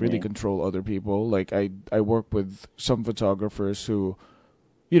 because you can't really control other people. Like I work with some photographers who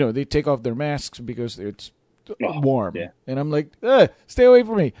they take off their masks because it's warm, and I'm like, stay away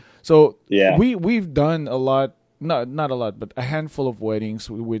from me. So we've done a lot, not a lot, but a handful of weddings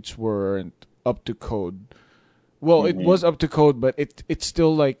which weren't up to code. Well, it was up to code, but it's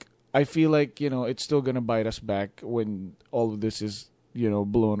still like, I feel like it's still gonna bite us back when all of this is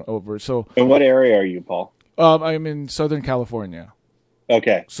blown over. So, in what area are you, Paul? I'm in Southern California.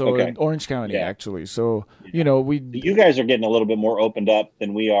 Okay. So Okay. in Orange County, Yeah. actually. So, Yeah. we, You guys are getting a little bit more opened up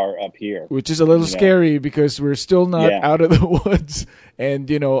than we are up here. which is a little You know. scary because we're still not Yeah. out of the woods. And,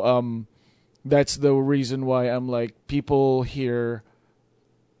 that's the reason why I'm like, people here,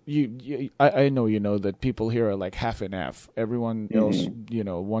 I know, that people here are like half and half. Everyone else, Hmm.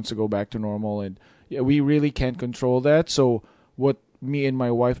 wants to go back to normal. And yeah, we really can't control that. So what me and my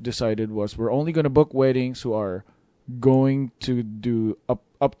wife decided was we're only going to book weddings who are going to do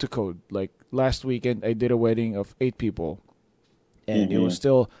up to code. Like last weekend, I did a wedding of 8 people, and it Hmm. was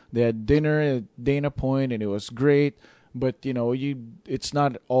still, they had dinner at Dana Point, and it was great. But it's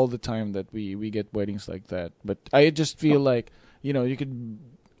not all the time that we get weddings like that. But I just feel like you could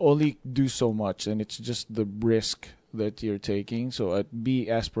only do so much, and it's just the risk that you're taking. So be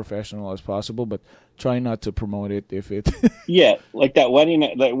as professional as possible, but try not to promote it if it. Yeah, like that wedding.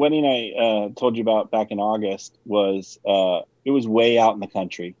 That wedding I told you about back in August was it was way out in the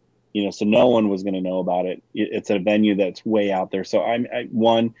country. So no one was going to know about it. It's a venue that's way out there. So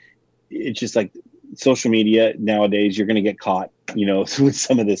one. It's just like social media nowadays. You're going to get caught. With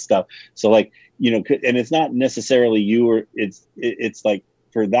some of this stuff. So like and it's not necessarily you or it's like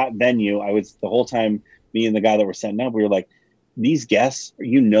for that venue. I was the whole time. Me and the guy that were setting up, we were like, these guests,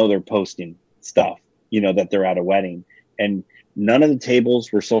 they're posting stuff, that they're at a wedding, and none of the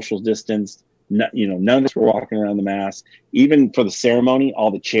tables were social distanced. None of us were walking around the mask. Even for the ceremony,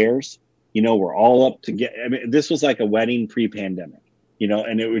 all the chairs, were all up to get. I mean, this was like a wedding pre-pandemic,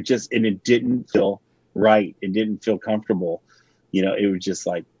 and it didn't feel right. It didn't feel comfortable. It was just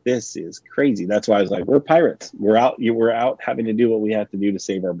like, this is crazy. That's why I was like, we're pirates. We're out having to do what we have to do to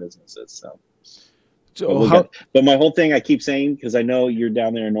save our businesses. So. So how? But my whole thing, I keep saying, because I know you're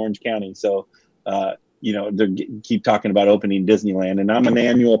down there in Orange County, so they keep talking about opening Disneyland, and I'm an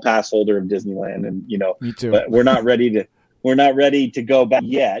annual pass holder of Disneyland, and Me too. but we're not ready to go back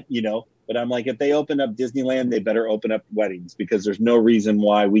yet, But I'm like, if they open up Disneyland, they better open up weddings, because there's no reason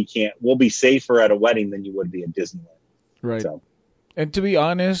why we can't. We'll be safer at a wedding than you would be at Disneyland. Right. So. And to be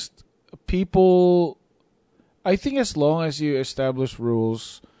honest, people, I think as long as you establish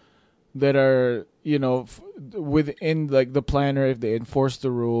rules that are within like the planner, if they enforce the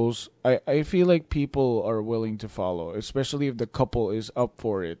rules, I feel like people are willing to follow, especially if the couple is up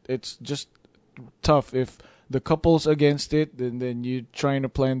for it. It's just tough if the couple's against it, and then you trying to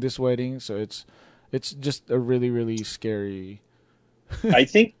plan this wedding. So it's just a really, really scary. I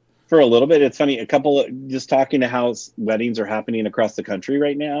think for a little bit, it's funny, just talking to how weddings are happening across the country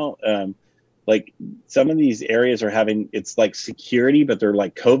right now. Like some of these areas are having, it's like security, but they're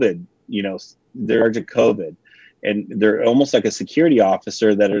like COVID, they're to COVID, and they're almost like a security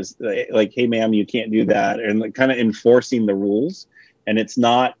officer that is like, hey ma'am, you can't do that. And like kind of enforcing the rules. And it's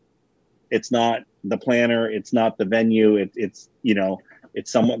not the planner. It's not the venue. It's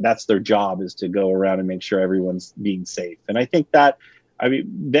someone, that's their job, is to go around and make sure everyone's being safe. And I think that,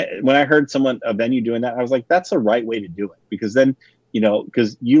 when I heard a venue doing that, I was like, that's the right way to do it, because then,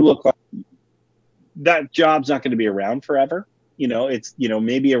 because you look like that job's not going to be around forever. It's,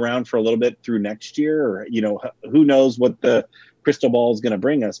 maybe around for a little bit through next year, or, who knows what the crystal ball is going to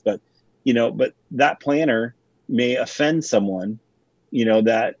bring us. But, but that planner may offend someone,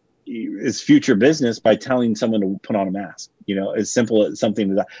 that is future business by telling someone to put on a mask, as simple as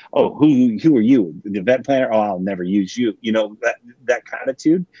something that, oh, who are you? The event planner? Oh, I'll never use you, that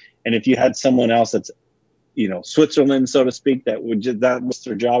attitude. And if you had someone else that's, Switzerland, so to speak, that was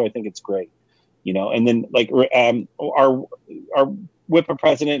their job, I think it's great. And then like our WIPA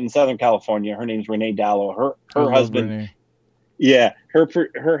president in Southern California, her name's Renee Dallow. Her husband, Renee. Yeah,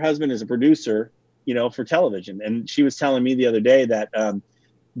 her husband is a producer, for television, and she was telling me the other day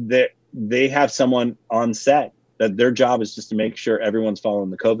that they have someone on set that their job is just to make sure everyone's following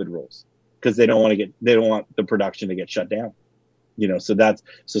the COVID rules, because they don't want the production to get shut down.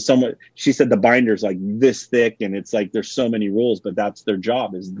 She said the binder's like this thick, and it's like there's so many rules, but that's their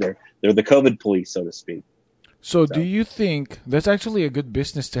job, is they're the COVID police, so to speak. So do you think that's actually a good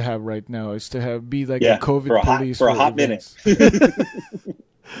business to have right now, is to be like a COVID police for a hot minute?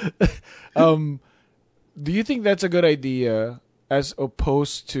 Do you think that's a good idea, as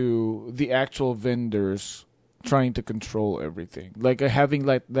opposed to the actual vendors trying to control everything, like having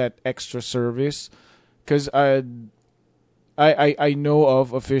like that extra service? Because I know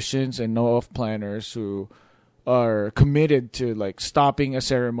of officiants and know of planners who are committed to like stopping a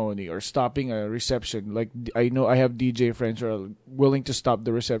ceremony or stopping a reception. Like I know I have DJ friends who are willing to stop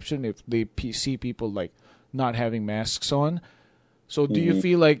the reception if they see people like not having masks on. So do you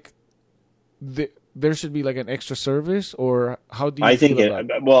feel like there should be like an extra service, or how do you feel about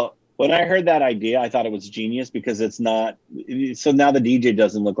it? Well, when I heard that idea, I thought it was genius because it's not. So now the DJ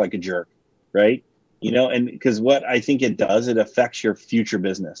doesn't look like a jerk, right? And because what I think it does, it affects your future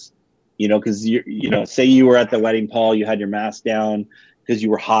business. Because say you were at the wedding, Paul, you had your mask down because you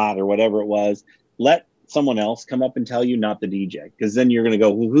were hot or whatever it was. Let someone else come up and tell you, not the DJ, because then you're going to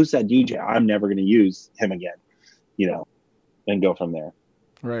go, well, who's that DJ? I'm never going to use him again, and go from there.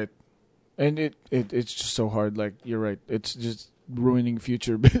 Right. And it's just so hard. Like, you're right. It's just ruining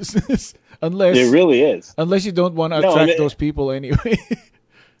future business. Unless it really is. Unless you don't want to attract those people anyway.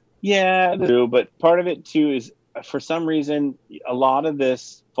 Yeah, but part of it too is, for some reason, a lot of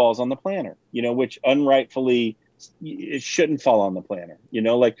this falls on the planner, which unrightfully it shouldn't fall on the planner.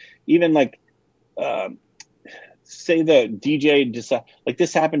 Say the DJ decide, like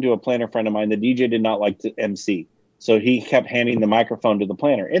this happened to a planner friend of mine. The DJ did not like to MC, so he kept handing the microphone to the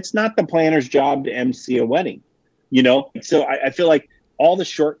planner. It's not the planner's job to MC a wedding, So I feel like all the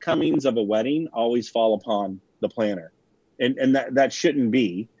shortcomings of a wedding always fall upon the planner, and that shouldn't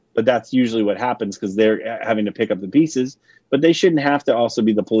be. But that's usually what happens because they're having to pick up the pieces. But they shouldn't have to also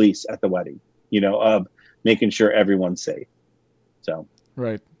be the police at the wedding, of making sure everyone's safe. So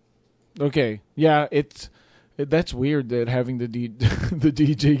right, okay, yeah, that's weird that having the the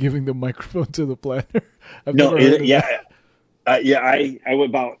DJ giving the microphone to the planner. I was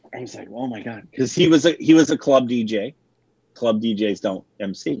like, oh my god, because he was a club DJ. Club DJs don't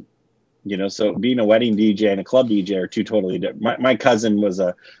MC. So being a wedding DJ and a club DJ are two totally different. My cousin was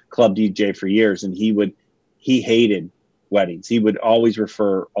a club DJ for years, and he hated weddings. He would always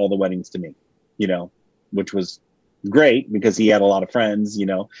refer all the weddings to me, which was great because he had a lot of friends,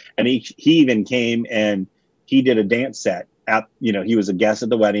 and he even came and he did a dance set at, he was a guest at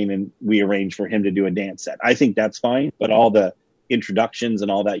the wedding, and we arranged for him to do a dance set. I think that's fine, but all the introductions and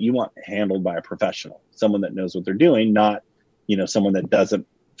all that you want handled by a professional, someone that knows what they're doing, not, someone that doesn't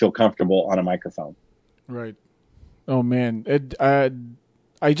feel comfortable on a microphone. Right. Oh man,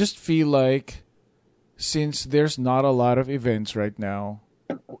 I just feel like since there's not a lot of events right now,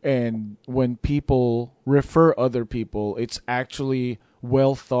 and when people refer other people, it's actually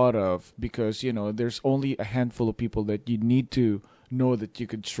well thought of because there's only a handful of people that you need to know that you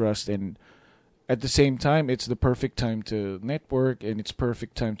could trust, and at the same time it's the perfect time to network, and it's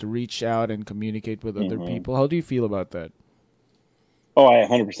perfect time to reach out and communicate with other people. How do you feel about that? Oh, I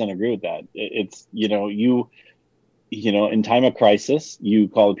 100% agree with that. It's, in time of crisis, you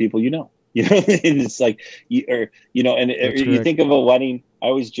call the people, and it's like, you think of a wedding. I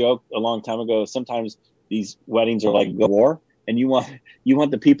always joked a long time ago, sometimes these weddings are like a war, and you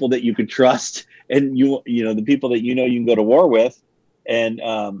want the people that you could trust, and the people that you can go to war with, and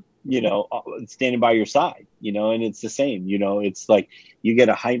standing by your side, and it's the same, it's like you get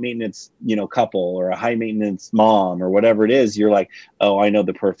a high maintenance, couple or a high maintenance mom or whatever it is. You're like, oh, I know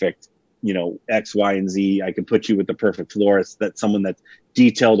the perfect, X, Y, and Z. I can put you with the perfect florist. That's someone that's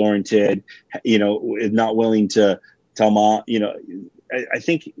detailed oriented, is not willing to tell mom, I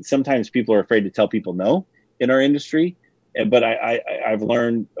think sometimes people are afraid to tell people no in our industry. But I've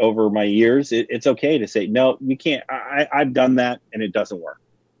learned over my years, it's okay to say, no, you can't. I've done that and it doesn't work.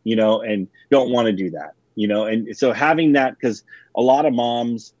 And don't want to do that, and so having that, because a lot of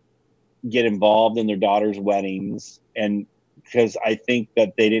moms get involved in their daughters' weddings, and because I think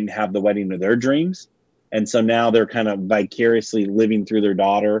that they didn't have the wedding of their dreams. And so now they're kind of vicariously living through their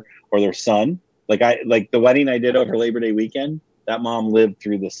daughter or their son. Like the wedding I did over Labor Day weekend, that mom lived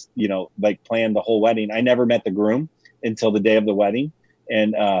through this, planned the whole wedding. I never met the groom until the day of the wedding.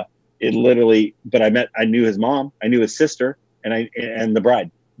 And it literally, but I knew his mom, I knew his sister, and the bride.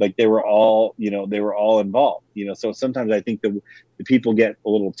 Like they were all involved, so sometimes I think the people get a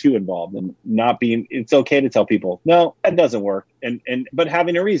little too involved and it's okay to tell people, no, that doesn't work. But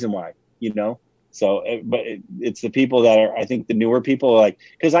having a reason why, so, it's the people that are, I think the newer people are like,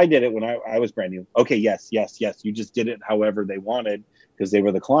 cause I did it when I was brand new. Okay. Yes. You just did it however they wanted because they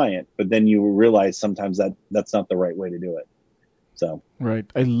were the client, but then you realize sometimes that's not the right way to do it. So, right.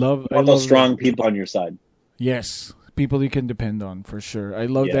 I love those strong people on your side. Yes. People you can depend on, for sure. I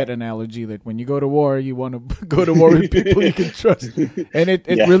love that analogy that when you go to war, you want to go to war with people you can trust. And it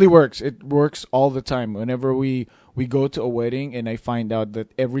really works. It works all the time. Whenever we go to a wedding and I find out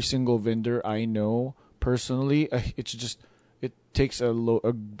that every single vendor I know personally, it takes a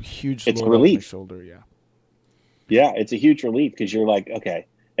huge load off my shoulder. Yeah. Yeah, it's a huge relief because you're like, okay.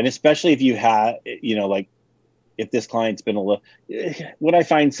 And especially if you have, if this client's been what I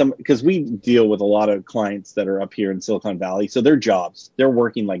find because we deal with a lot of clients that are up here in Silicon Valley. So they're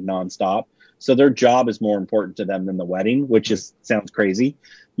working like nonstop. So their job is more important to them than the wedding, sounds crazy,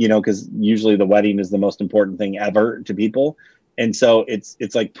 because usually the wedding is the most important thing ever to people. And so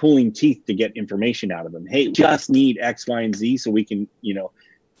it's like pulling teeth to get information out of them. Hey, just need X, Y, and Z so we can,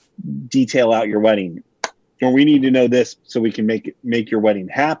 detail out your wedding, or we need to know this so we can make your wedding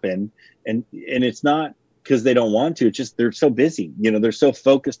happen. And it's not because they don't want to. It's just they're so busy. They're so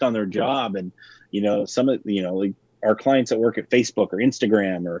focused on their job, and some of like our clients that work at Facebook or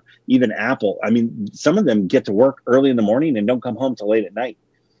Instagram or even Apple. I mean, some of them get to work early in the morning and don't come home till late at night.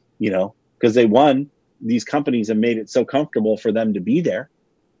 Because these companies have made it so comfortable for them to be there.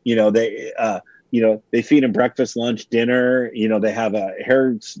 They feed them breakfast, lunch, dinner. They have a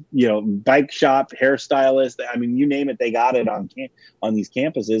hair, bike shop, hairstylist. I mean, you name it, they got it on these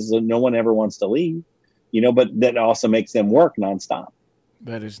campuses. So no one ever wants to leave. But that also makes them work nonstop.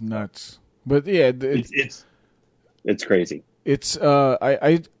 That is nuts. But yeah, it's crazy. It's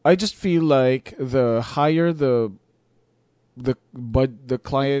I just feel like the higher the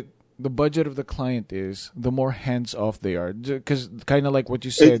budget of the client is, the more hands off they are. Because kind of like what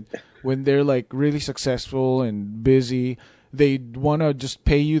you said, when they're like really successful and busy, they want to just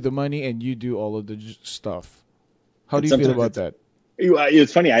pay you the money and you do all of the stuff. How do you feel about that?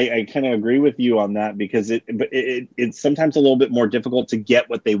 It's funny. I kind of agree with you on that, because it's sometimes a little bit more difficult to get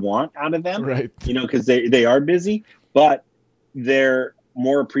what they want out of them, right? Because they are busy, but they're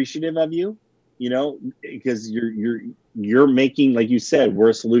more appreciative of you, because you're making, like you said, we're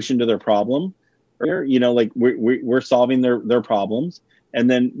a solution to their problem, like we're solving their problems. And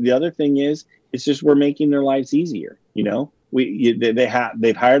then the other thing is, it's just we're making their lives easier. They've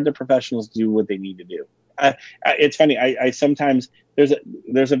hired the professionals to do what they need to do. It's funny. I sometimes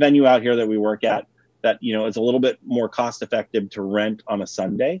there's a venue out here that we work at that is a little bit more cost effective to rent on a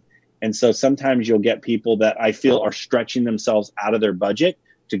Sunday, and so sometimes you'll get people that I feel are stretching themselves out of their budget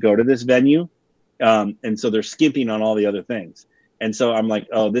to go to this venue, and so they're skimping on all the other things. And so I'm like,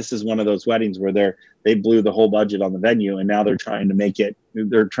 oh, this is one of those weddings where they blew the whole budget on the venue, and now they're trying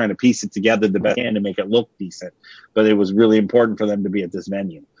to piece it together the best they can to make it look decent, but it was really important for them to be at this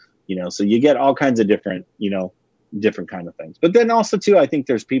venue. So you get all kinds of different kind of things. But then also too, I think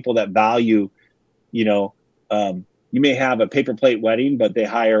there's people that value, you may have a paper plate wedding, but they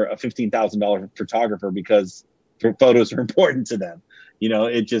hire a $15,000 photographer because photos are important to them.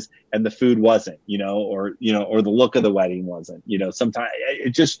 And the food wasn't, or the look of the wedding wasn't,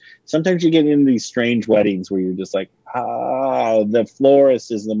 sometimes you get into these strange weddings where you're just like, the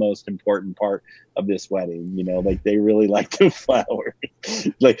florist is the most important part of this wedding. Like they really like the flower.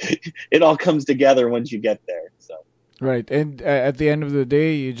 Like it all comes together once you get there. So. Right. And at the end of the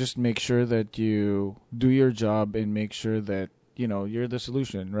day, you just make sure that you do your job and make sure that, you're the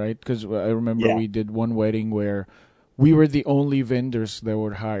solution, right? Because I remember we did one wedding where we were the only vendors that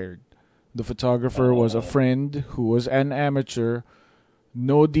were hired. The photographer was a friend who was an amateur,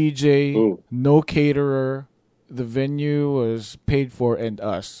 no DJ, no caterer. The venue was paid for, and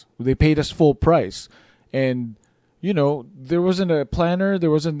us. They paid us full price. And, there wasn't a planner,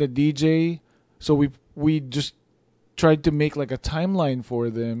 there wasn't a DJ. So we just tried to make like a timeline for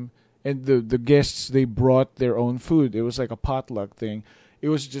them. And the guests, they brought their own food. It was like a potluck thing. It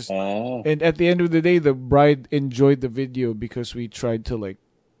was just, and at the end of the day, the bride enjoyed the video because we tried to like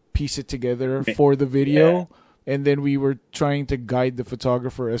piece it together for the video. Yeah. And then we were trying to guide the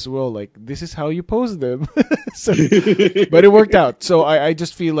photographer as well. Like, this is how you pose them. But it worked out. So I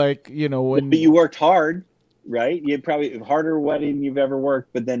just feel like, But you worked hard, right? You had probably harder wedding you've ever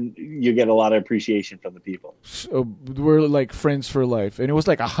worked, but then you get a lot of appreciation from the people. So we're like friends for life. And it was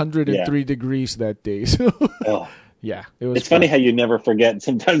like 103 degrees that day. So... Yeah, it's funny how you never forget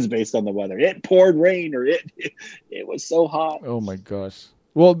sometimes based on the weather. It poured rain or it was so hot. Oh my gosh.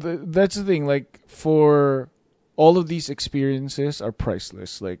 Well, that's the thing. Like for all of these experiences are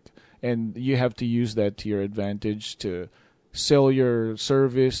priceless. Like, and you have to use that to your advantage to sell your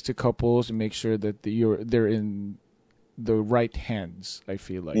service to couples and make sure that they're in the right hands. I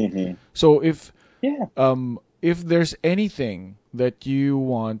feel like. So if there's anything that you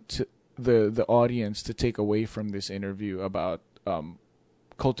want the audience to take away from this interview about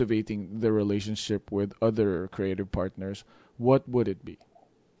cultivating the relationship with other creative partners, what would it be?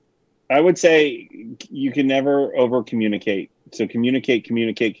 I would say you can never over communicate. So communicate,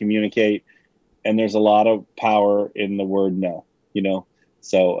 and there's a lot of power in the word no.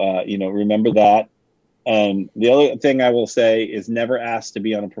 So remember that. The other thing I will say is never ask to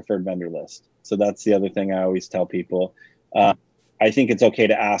be on a preferred vendor list. So that's the other thing I always tell people. I think it's okay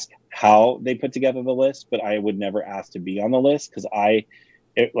to ask how they put together the list, but I would never ask to be on the list because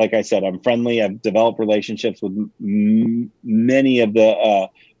like I said, I'm friendly. I've developed relationships with many of the,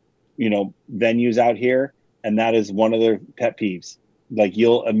 venues out here, and that is one of their pet peeves. like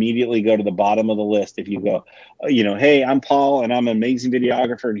you'll immediately go to the bottom of the list if you go, hey, I'm Paul and I'm an amazing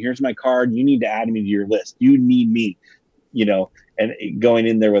videographer and here's my card. You need to add me to your list. You need me, and going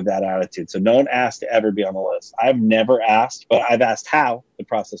in there with that attitude. So don't ask to ever be on the list. I've never asked, but I've asked how the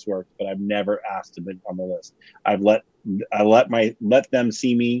process works, but I've never asked to be on the list. I let them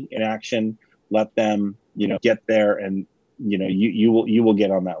see me in action, let them, get there, and you will get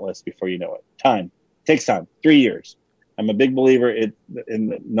on that list before you know it. Time takes time. 3 years. I'm a big believer in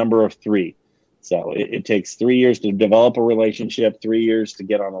the number of 3. So it takes 3 years to develop a relationship, 3 years to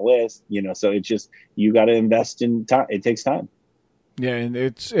get on a list, so it's just, you got to invest in time. It takes time. Yeah. And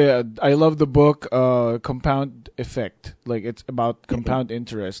it's, I love the book, Compound Effect. Like it's about compound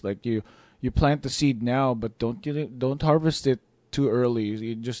interest. Like you plant the seed now, but don't harvest it too early.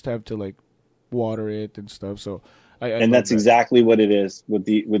 You just have to like water it and stuff. So and that's exactly what it is with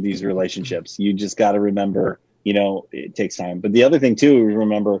these relationships. You just got to remember, it takes time. But the other thing too,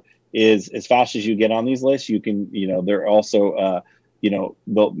 remember, is as fast as you get on these lists, you can, they're also,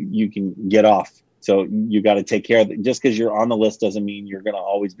 you can get off. So you got to take care of it. Just because you're on the list doesn't mean you're going to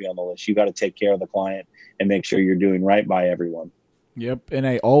always be on the list. You got to take care of the client and make sure you're doing right by everyone. Yep. And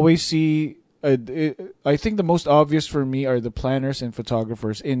I always see, I think the most obvious for me are the planners and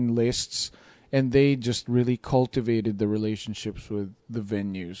photographers in lists. And they just really cultivated the relationships with the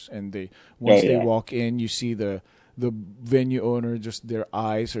venues. And once they walk in, you see the venue owner, just their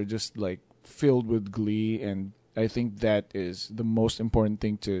eyes are just like filled with glee. And I think that is the most important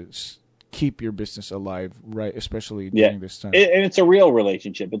thing to keep your business alive, right? Especially during this time. And it's a real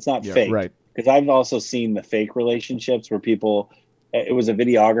relationship. It's not fake. Right. Because I've also seen the fake relationships where it was a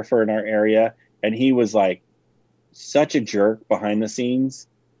videographer in our area, and he was like such a jerk behind the scenes.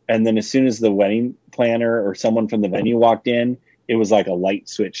 And then as soon as the wedding planner or someone from the venue walked in, it was like a light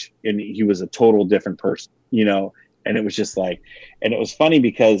switch, and he was a total different person, and it was just like, and it was funny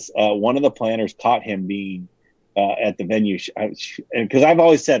because one of the planners caught him being at the venue. And because I've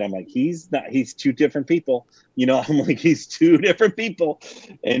always said, I'm like, he's 2 different people, I'm like, he's 2 different people.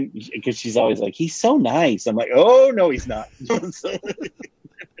 And because she's always like, he's so nice. I'm like, oh no, he's not.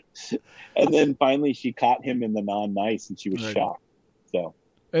 And then finally she caught him in the non-nice, and she was shocked. So.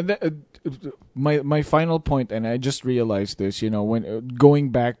 And my final point, and I just realized this, when going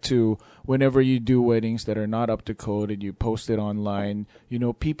back to whenever you do weddings that are not up to code and you post it online,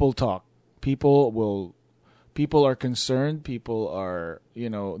 people talk. People are concerned. People are,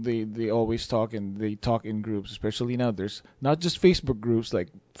 they always talk, and they talk in groups. Especially now, there's not just Facebook groups, like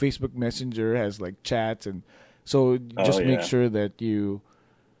Facebook Messenger has like chats, and so just make sure that you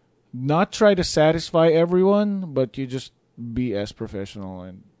not try to satisfy everyone, but you just be as professional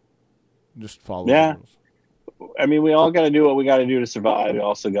and just follow the rules. I mean, we all got to do what we got to do to survive. We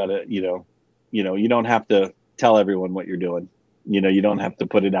also got to, you don't have to tell everyone what you're doing. You don't have to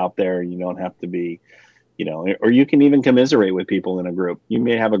put it out there. You don't have to be, or you can even commiserate with people in a group. You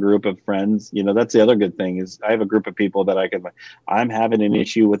may have a group of friends. That's the other good thing is I have a group of people that I'm having an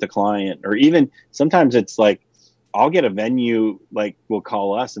issue with a client, or even sometimes it's like, I'll get a venue, like will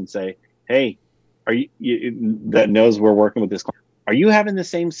call us and say, hey, are you that knows we're working with this client, are you having the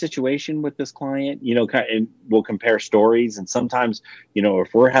same situation with this client? And we'll compare stories. And sometimes,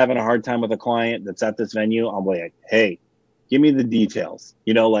 if we're having a hard time with a client that's at this venue, I'm like, hey, give me the details,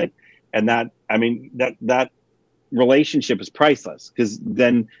 and that relationship is priceless, because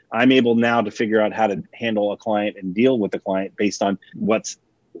then I'm able now to figure out how to handle a client and deal with the client based on what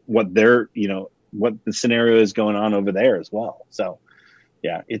their, what the scenario is going on over there as well. So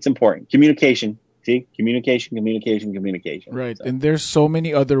yeah, it's important. Communication. See, communication. Right. So. And there's so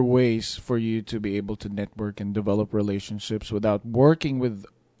many other ways for you to be able to network and develop relationships without working with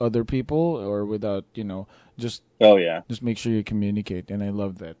other people, or without, just make sure you communicate. And I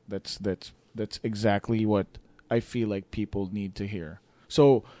love that. That's exactly what I feel like people need to hear.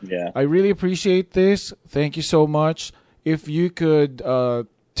 So I really appreciate this. Thank you so much. If you could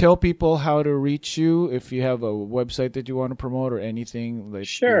tell people how to reach you, if you have a website that you want to promote or anything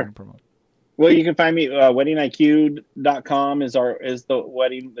that you want to promote. Well, you can find me, weddingiq.com is the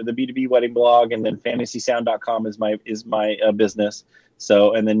B2B wedding blog, and then fantasysound.com is my business.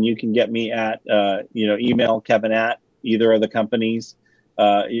 So, and then you can get me at, email Kevin at either of the companies,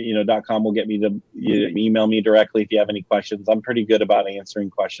 .com will get me to email me directly if you have any questions. I'm pretty good about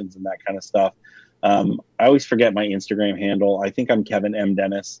answering questions and that kind of stuff. I always forget my Instagram handle. I think I'm Kevin M.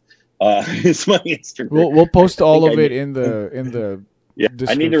 Dennis. Is my Instagram. We'll post all of it in the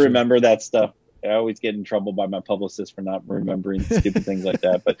I need to remember that stuff. I always get in trouble by my publicist for not remembering stupid things like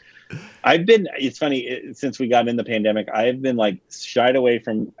that. But it's funny, since we got in the pandemic, I've been like shied away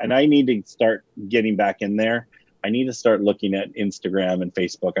from, and I need to start getting back in there. I need to start looking at Instagram and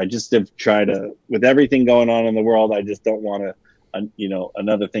Facebook. I just have tried to, with everything going on in the world, I just don't want to,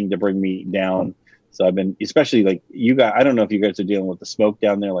 another thing to bring me down. So I've been, especially like you guys, I don't know if you guys are dealing with the smoke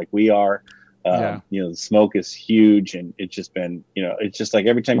down there like we are. The smoke is huge, and it's just been, it's just like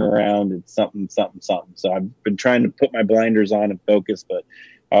every time you're around, it's something. So I've been trying to put my blinders on and focus, but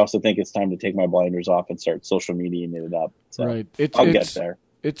I also think it's time to take my blinders off and start social mediaing it up. So right. I'll get there.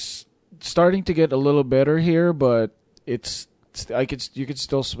 It's starting to get a little better here, but you could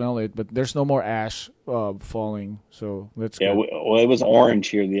still smell it, but there's no more ash falling. So that's good. Well, it was orange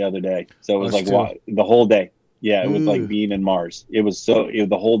here the other day, so it was the whole day. Yeah, it was like being in Mars. It was the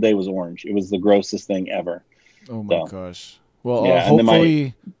whole day was orange. It was the grossest thing ever. Oh my gosh. Well, yeah,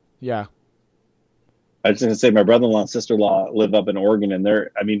 hopefully, I was going to say my brother-in-law and sister-in-law live up in Oregon,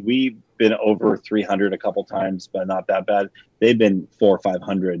 and we've been over 300 a couple times, but not that bad. They've been 400 or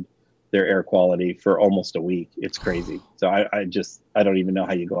 500 their air quality for almost a week. It's crazy. So I don't even know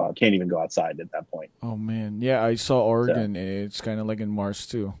how you go out. Can't even go outside at that point. Oh man, yeah, I saw Oregon. It's kind of like in Mars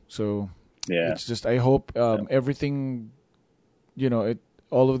too. So. Yeah, it's just I hope everything,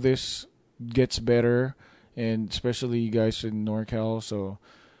 all of this gets better, and especially you guys in NorCal. So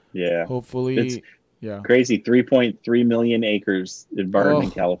yeah, hopefully, crazy. 3.3 million acres burned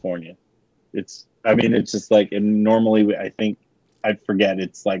in California. It's just like, and normally I forget,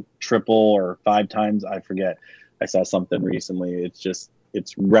 it's like triple or 5 times. I forget. I saw something recently.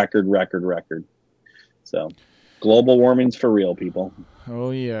 It's record. So global warming's for real, people. Oh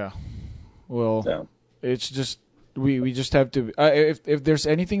yeah. Well, it's just we just have to. If there's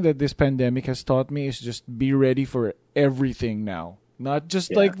anything that this pandemic has taught me, is just be ready for everything now. Not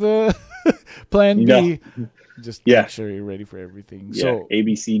just like the plan B. Just make sure you're ready for everything. Yeah. So A,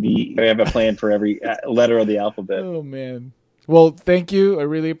 B, C, D. I have a plan for every letter of the alphabet. Oh man. Well, thank you. I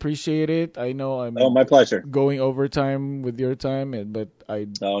really appreciate it. I know I'm my pleasure. Going overtime with your time, but I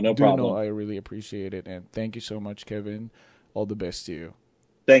no problem. know I really appreciate it, and thank you so much, Kevin. All the best to you.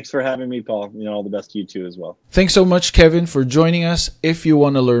 Thanks for having me, Paul. All the best to you too as well. Thanks so much, Kevin, for joining us. If you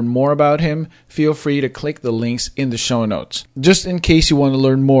want to learn more about him, feel free to click the links in the show notes. Just in case you want to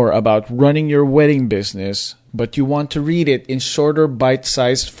learn more about running your wedding business, but you want to read it in shorter,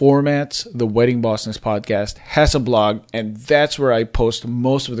 bite-sized formats, the Wedding Bossness Podcast has a blog, and that's where I post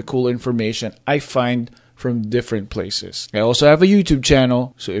most of the cool information I find from different places. I also have a YouTube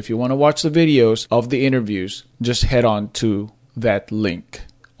channel, so if you want to watch the videos of the interviews, just head on to that link.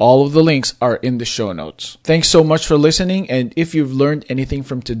 All of the links are in the show notes. Thanks so much for listening, and if you've learned anything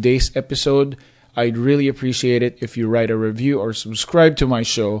from today's episode, I'd really appreciate it if you write a review or subscribe to my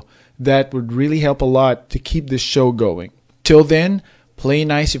show. That would really help a lot to keep this show going. Till then, play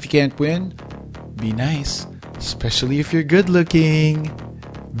nice if you can't win. Be nice, especially if you're good looking.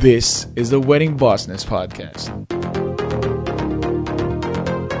 This is the Wedding Bossness Podcast.